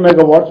 350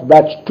 megawatts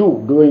batch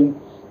 2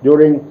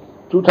 during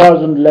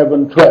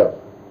 2011-12.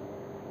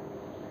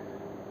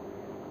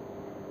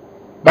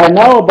 By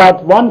now,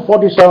 about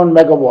 147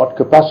 megawatt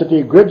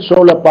capacity grid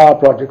solar power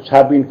projects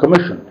have been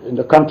commissioned in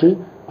the country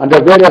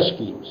under various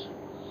schemes.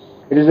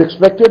 It is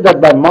expected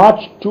that by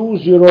March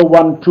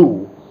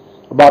 2012,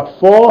 about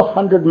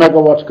 400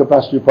 megawatts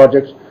capacity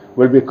projects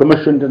will be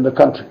commissioned in the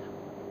country.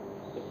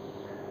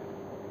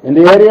 In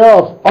the area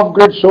of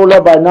off-grid solar,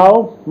 by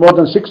now, more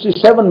than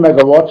 67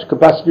 megawatts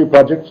capacity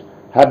projects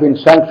have been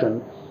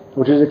sanctioned,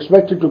 which is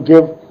expected to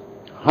give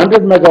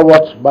 100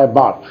 megawatts by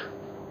March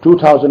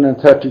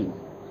 2013.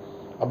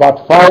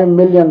 About 5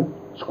 million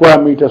square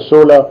meter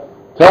solar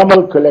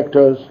thermal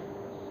collectors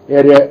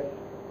area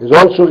is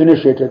also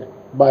initiated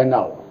by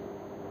now.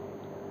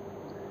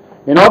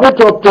 In order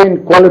to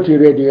obtain quality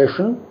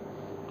radiation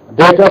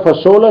data for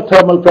solar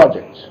thermal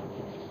projects,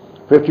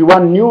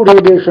 51 new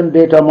radiation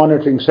data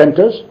monitoring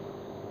centers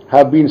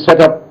have been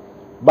set up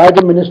by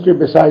the ministry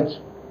besides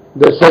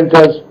the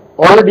centers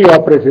already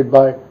operated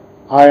by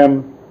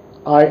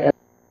IMD.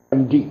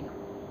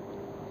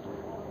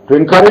 To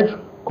encourage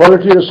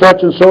quality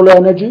research in solar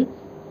energy,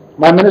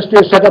 my ministry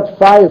has set up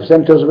 5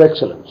 centers of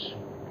excellence.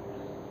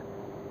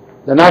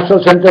 The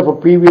National Center for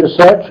PV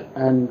Research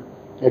and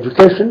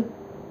Education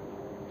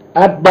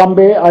at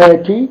Bombay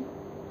IIT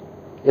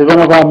is one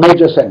of our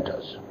major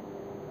centers.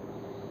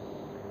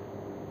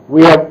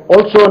 We have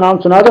also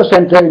announced another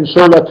center in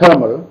solar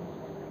thermal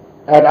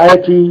at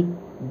IIT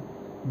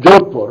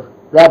Jodhpur,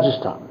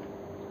 Rajasthan.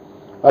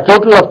 A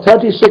total of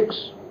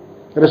 36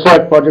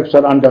 research projects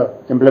are under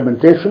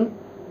implementation.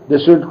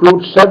 This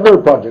includes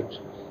several projects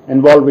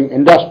involving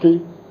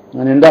industry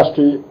and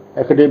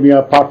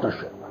industry-academia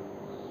partnership.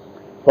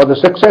 for the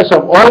success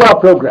of all our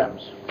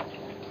programs,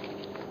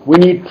 we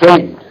need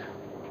trained,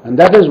 and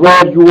that is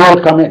where you all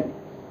come in.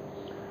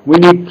 We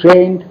need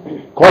trained,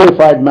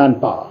 qualified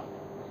manpower.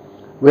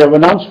 We have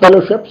announced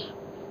fellowships.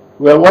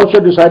 We have also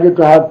decided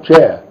to have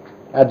chair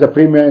at the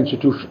premier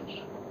institutions.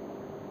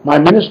 My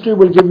ministry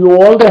will give you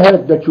all the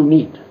help that you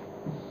need,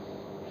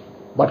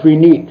 but we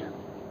need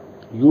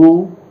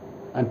you,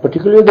 and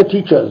particularly the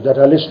teachers that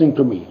are listening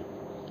to me,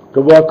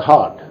 to work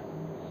hard.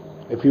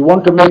 If you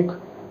want to make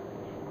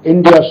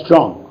India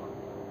strong,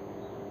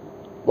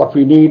 what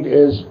we need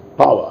is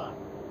power.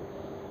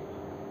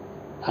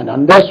 And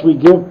unless we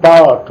give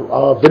power to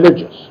our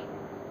villages,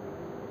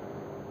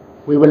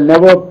 we will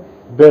never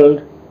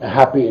build a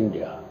happy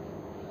India.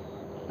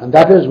 And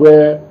that is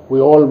where we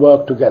all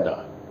work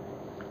together.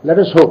 Let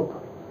us hope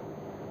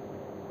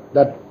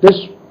that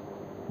this,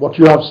 what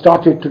you have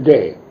started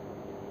today,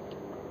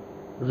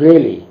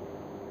 really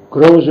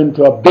grows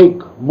into a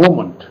big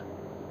movement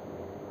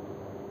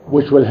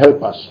which will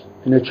help us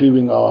in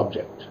achieving our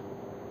object.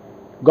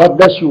 God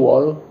bless you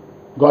all.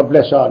 God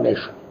bless our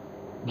nation.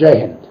 Jai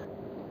Hind.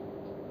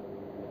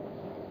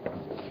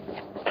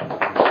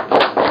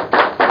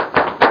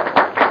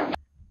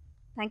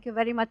 Thank you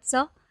very much,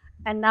 sir.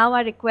 And now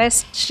I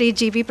request Shri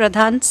G.B.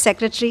 Pradhan,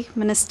 Secretary,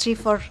 Ministry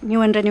for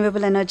New and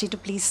Renewable Energy, to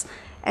please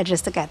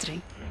address the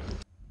gathering.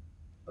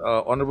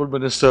 Honorable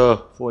Minister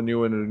for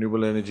New and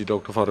Renewable Energy,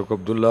 Dr. Farooq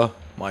Abdullah,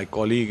 my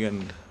colleague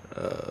and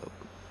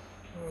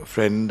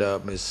friend,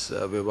 Ms.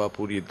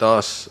 Vibhapuri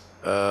Das,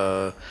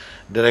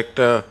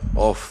 Director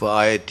of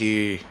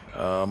IIT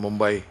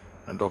Bombay,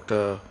 and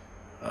Dr.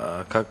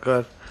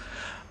 Khakkar,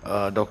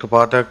 Dr.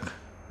 Phatak,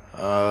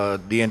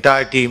 the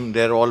entire team.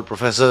 They're all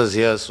professors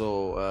here,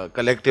 so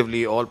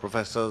collectively all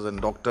professors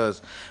and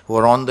doctors who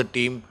are on the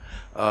team.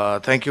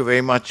 Thank you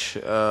very much.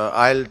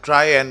 I'll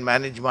try and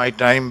manage my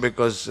time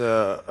because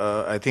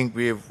I think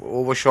we've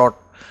overshot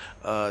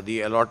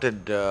the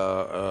allotted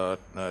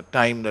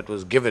time that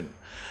was given.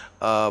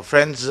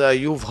 Friends,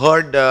 you've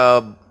heard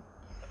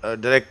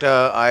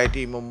Director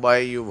IIT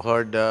Mumbai, you've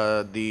heard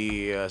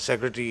the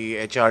Secretary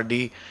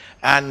HRD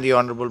and the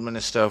Honorable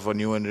Minister for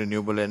New and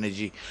Renewable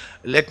Energy.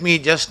 Let me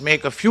just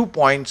make a few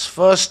points.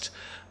 First,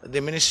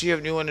 the Ministry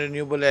of New and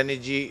Renewable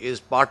Energy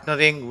is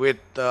partnering with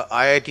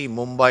IIT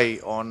Mumbai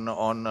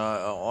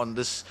on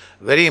this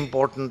very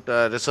important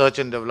research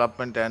and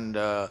development and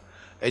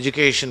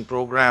education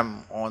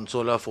program on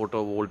solar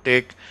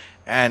photovoltaic,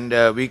 and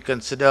we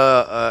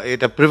consider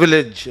it a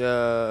privilege,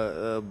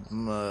 Dr.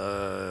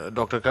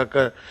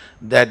 Khakkar,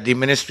 that the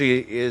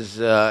ministry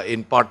is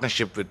in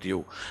partnership with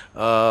you.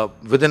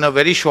 Within a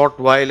very short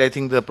while, I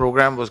think the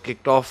program was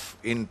kicked off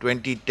in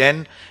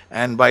 2010,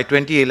 and by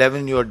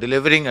 2011 you are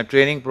delivering a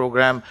training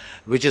program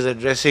which is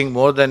addressing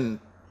more than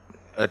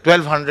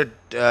 1,200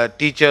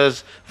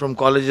 teachers from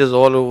colleges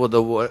all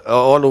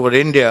over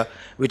India,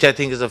 which I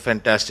think is a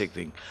fantastic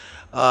thing.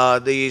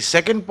 The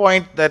second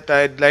point that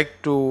I'd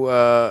like to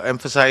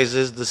emphasize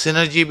is the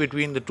synergy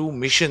between the two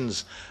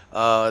missions,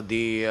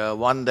 the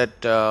one that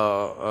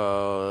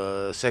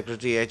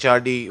Secretary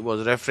HRD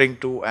was referring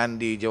to, and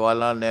the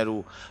Jawaharlal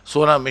Nehru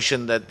Solar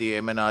Mission that the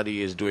MHRD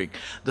is doing.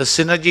 The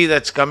synergy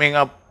that's coming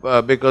up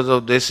because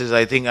of this is,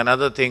 I think,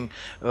 another thing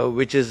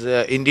which is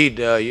indeed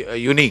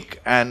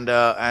unique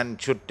and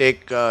should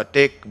take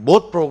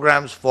both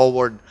programs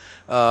forward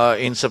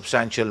in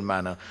substantial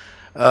manner.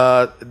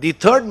 The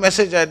third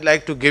message I'd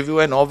like to give you,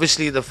 and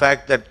obviously the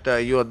fact that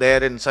you are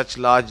there in such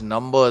large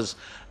numbers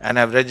and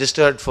have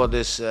registered for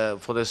this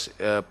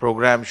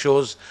program,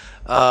 shows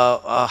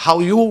how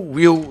you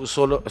view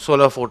solar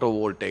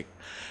photovoltaic.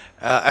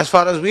 As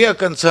far as we are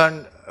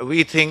concerned,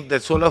 we think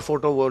that solar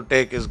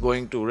photovoltaic is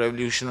going to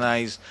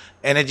revolutionize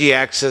energy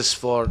access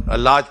for a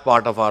large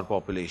part of our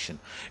population.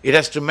 It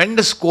has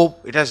tremendous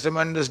scope, it has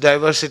tremendous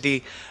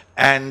diversity,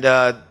 and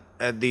the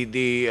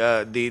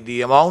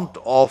amount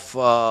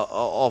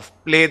of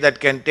play that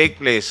can take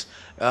place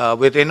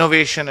with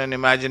innovation and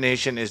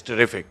imagination is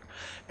terrific.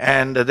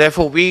 And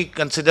therefore, we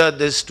consider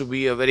this to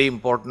be a very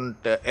important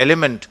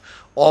element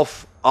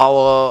of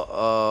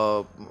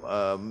our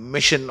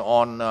mission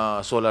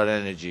on solar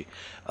energy.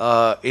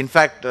 In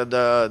fact,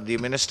 the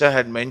minister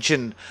had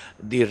mentioned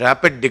the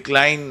rapid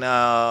decline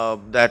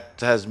that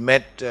has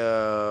met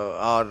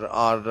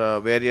our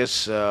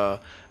various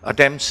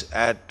attempts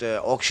at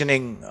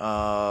auctioning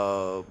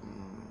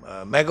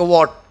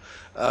megawatt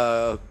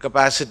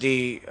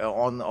capacity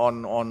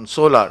on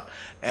solar,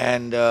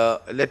 and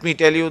let me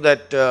tell you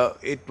that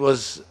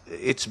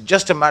it's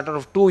just a matter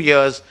of 2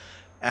 years,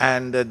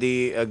 and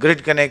the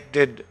grid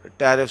connected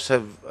tariffs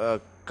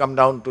have come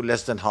down to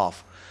less than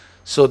half.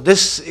 So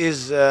this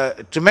is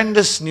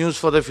tremendous news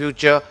for the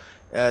future.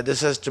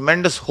 This has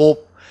tremendous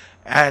hope,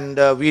 and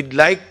we'd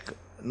like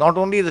not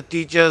only the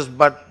teachers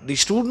but the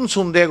students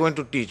whom they are going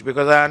to teach,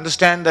 because I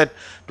understand that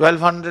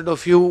 1,200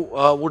 of you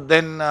would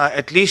then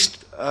at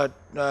least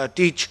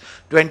teach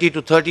 20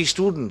 to 30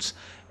 students,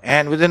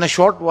 and within a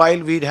short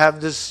while we'd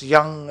have this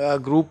young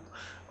group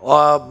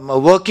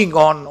working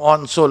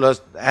on solar,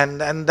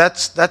 and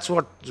that's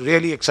what's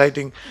really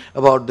exciting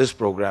about this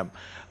program.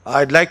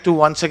 I'd like to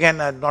once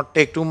again, I'd not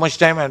take too much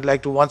time, I'd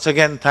like to once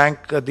again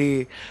thank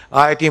the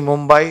IIT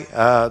Mumbai,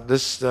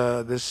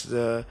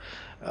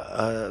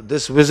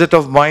 this visit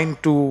of mine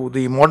to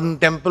the modern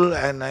temple,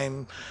 and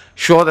I'm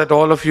sure that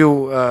all of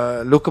you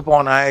look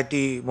upon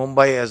IIT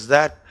Mumbai as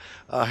that,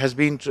 has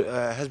been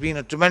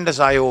a tremendous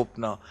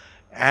eye-opener.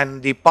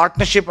 And the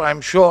partnership,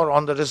 I'm sure,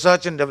 on the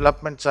research and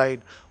development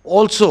side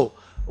also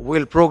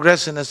will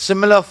progress in a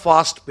similar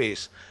fast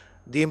pace.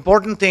 The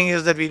important thing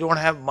is that we don't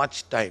have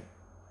much time.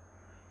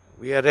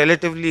 We are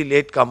relatively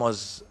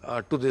latecomers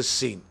to this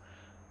scene.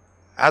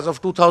 As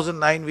of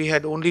 2009, we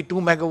had only 2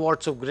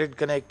 megawatts of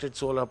grid-connected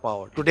solar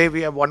power. Today,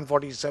 we have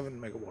 147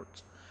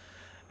 megawatts.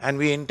 And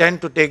we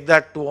intend to take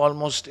that to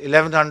almost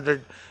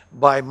 1100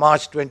 by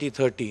March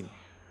 2013.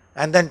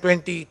 And then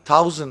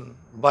 20,000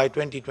 by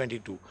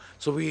 2022.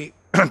 So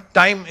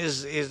time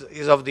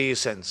is of the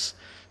essence.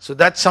 So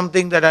that's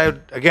something that I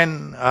would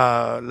again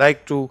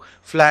like to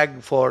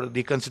flag for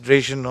the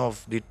consideration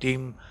of the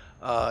team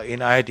in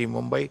IIT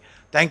Mumbai.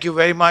 Thank you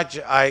very much.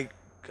 I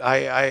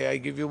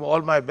give you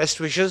all my best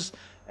wishes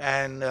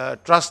and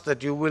trust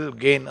that you will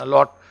gain a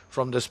lot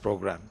from this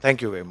program.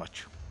 Thank you very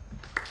much.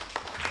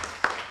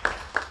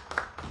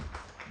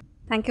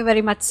 Thank you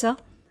very much, sir.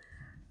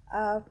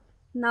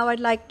 Now I'd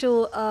like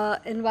to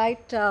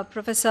invite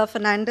Professor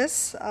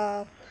Fernandez,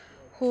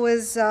 who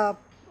is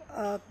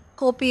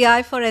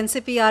co-PI for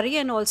NCPRE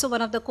and also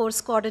one of the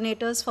course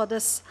coordinators for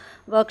this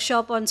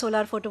workshop on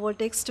solar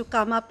photovoltaics, to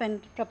come up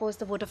and propose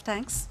the vote of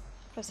thanks.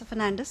 Professor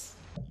Fernandez.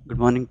 Good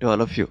morning to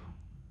all of you.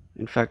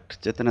 In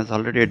fact, Chetan has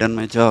already done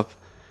my job.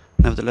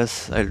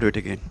 Nevertheless, I'll do it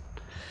again.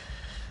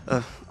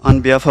 On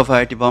behalf of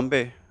IIT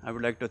Bombay, I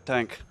would like to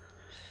thank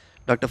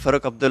Dr.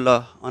 Farooq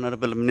Abdullah,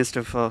 Honorable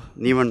Minister for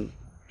New and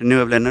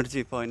Renewable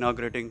Energy, for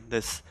inaugurating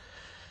this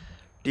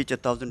Teach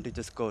 1,000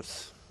 Teachers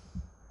course.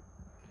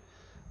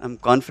 I'm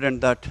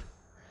confident that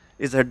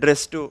is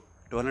addressed to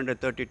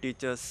 230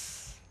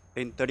 teachers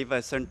in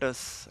 35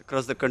 centers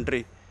across the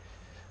country,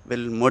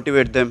 will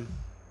motivate them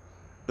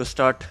to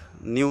start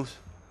new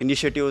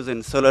initiatives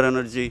in solar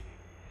energy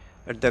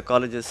at their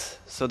colleges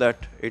so that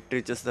it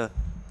reaches the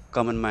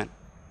common man.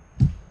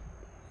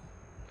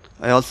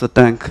 I also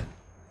thank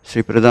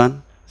Shri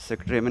Pradhan,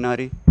 Secretary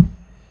MHRD,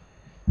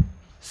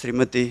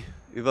 Srimati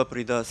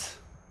Vibhapuri,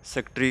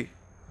 Secretary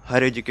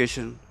Higher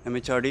Education,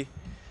 MHRD,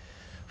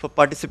 for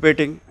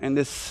participating in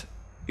this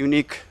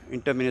unique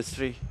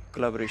inter-ministry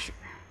collaboration.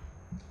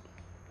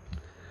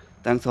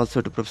 Thanks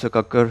also to Professor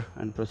Khakkar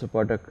and Professor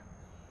Phatak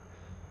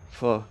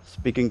for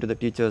speaking to the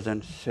teachers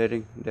and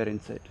sharing their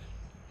insight.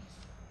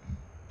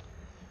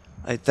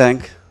 I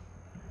thank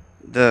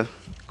the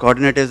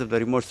coordinators of the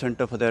remote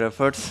center for their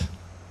efforts.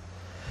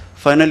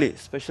 Finally,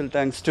 special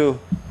thanks to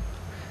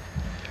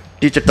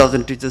Teach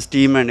 1,000 Teachers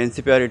team and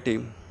NCPRE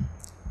team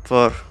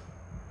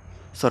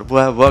who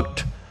have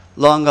worked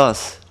long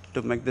hours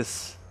to make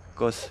this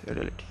course a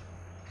reality.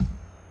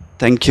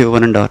 Thank you,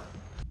 one and all.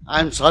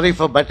 I'm sorry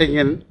for butting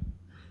in,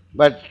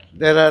 but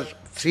there are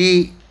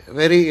three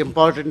very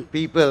important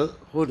people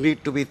who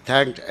need to be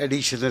thanked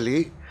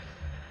additionally.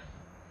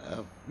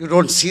 You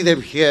don't see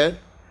them here.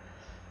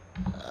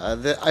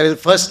 I will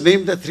first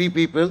name the three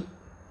people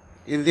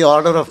in the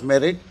order of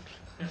merit.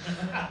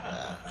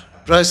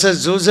 Professor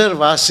Zuzer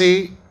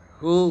Vasi,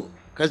 who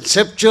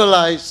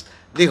conceptualized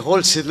the whole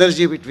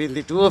synergy between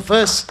the two of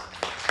us.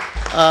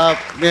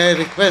 May I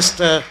request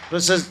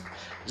Professor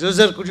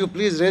Zuzer, could you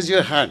please raise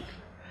your hand?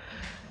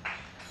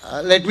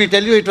 Let me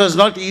tell you, it was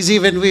not easy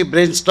when we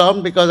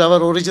brainstormed, because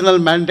our original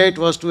mandate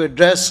was to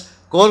address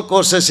core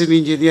courses in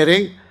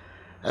engineering,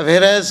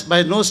 whereas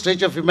by no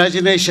stretch of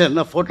imagination,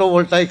 a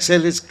photovoltaic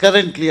cell is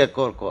currently a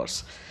core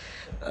course.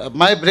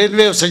 My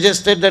brainwave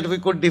suggested that we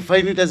could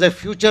define it as a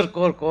future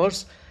core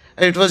course,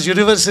 and it was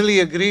universally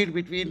agreed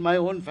between my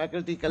own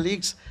faculty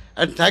colleagues,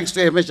 and thanks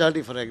to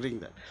MHRD for agreeing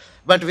that.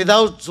 But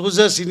without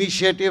Zuzer's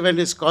initiative and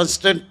his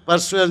constant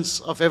pursuance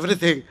of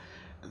everything,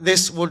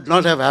 this would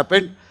not have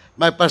happened.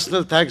 My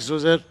personal thanks,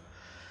 Zuzer.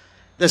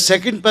 The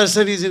second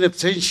person is in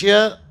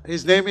absentia.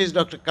 His name is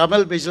Dr.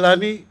 Kamal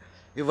Bijlani.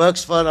 He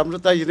works for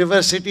Amrita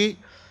University.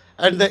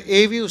 And the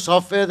AVIEW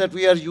software that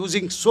we are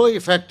using so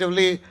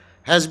effectively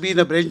has been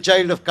a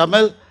brainchild of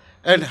Kamal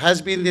and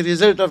has been the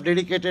result of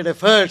dedicated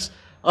efforts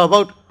of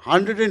about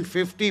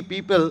 150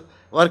 people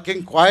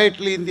working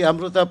quietly in the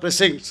Amrita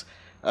precincts,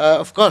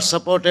 of course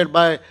supported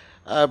by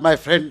my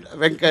friend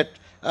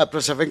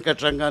Professor Venkat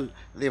Rangan,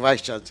 the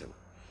Vice Chancellor.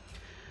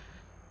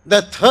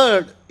 The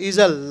third is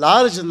a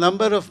large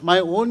number of my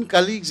own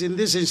colleagues in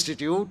this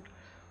institute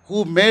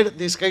who made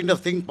this kind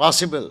of thing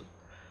possible.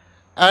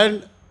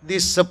 And the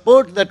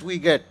support that we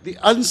get, the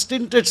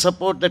unstinted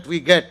support that we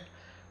get,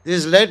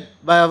 is led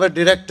by our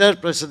director,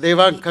 Professor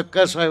Devang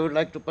Khakkar, so I would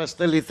like to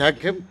personally thank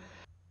him.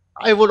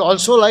 I would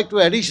also like to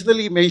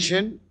additionally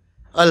mention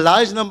a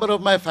large number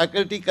of my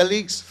faculty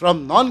colleagues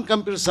from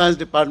non-computer science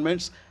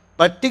departments,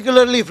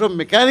 particularly from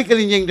mechanical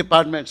engineering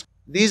departments.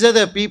 These are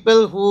the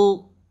people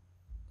who,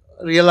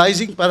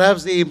 realizing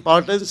perhaps the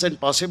importance and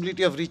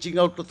possibility of reaching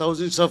out to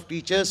thousands of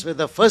teachers, were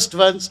the first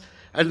ones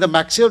and the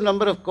maximum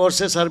number of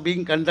courses are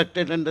being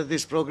conducted under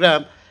this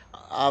program.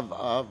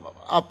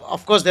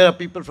 Of course, there are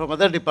people from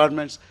other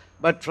departments,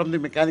 but from the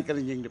mechanical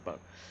engineering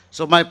department.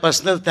 So my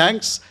personal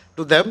thanks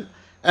to them,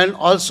 and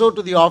also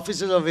to the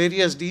offices of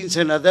various deans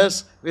and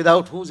others,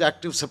 without whose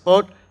active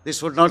support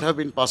this would not have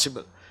been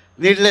possible.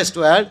 Needless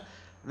to add,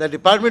 the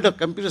Department of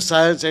Computer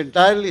Science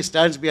entirely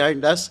stands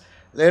behind us,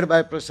 led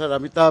by Professor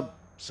Amitabh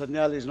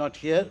Sanyal is not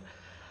here.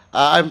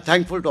 I'm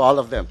thankful to all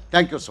of them.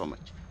 Thank you so much.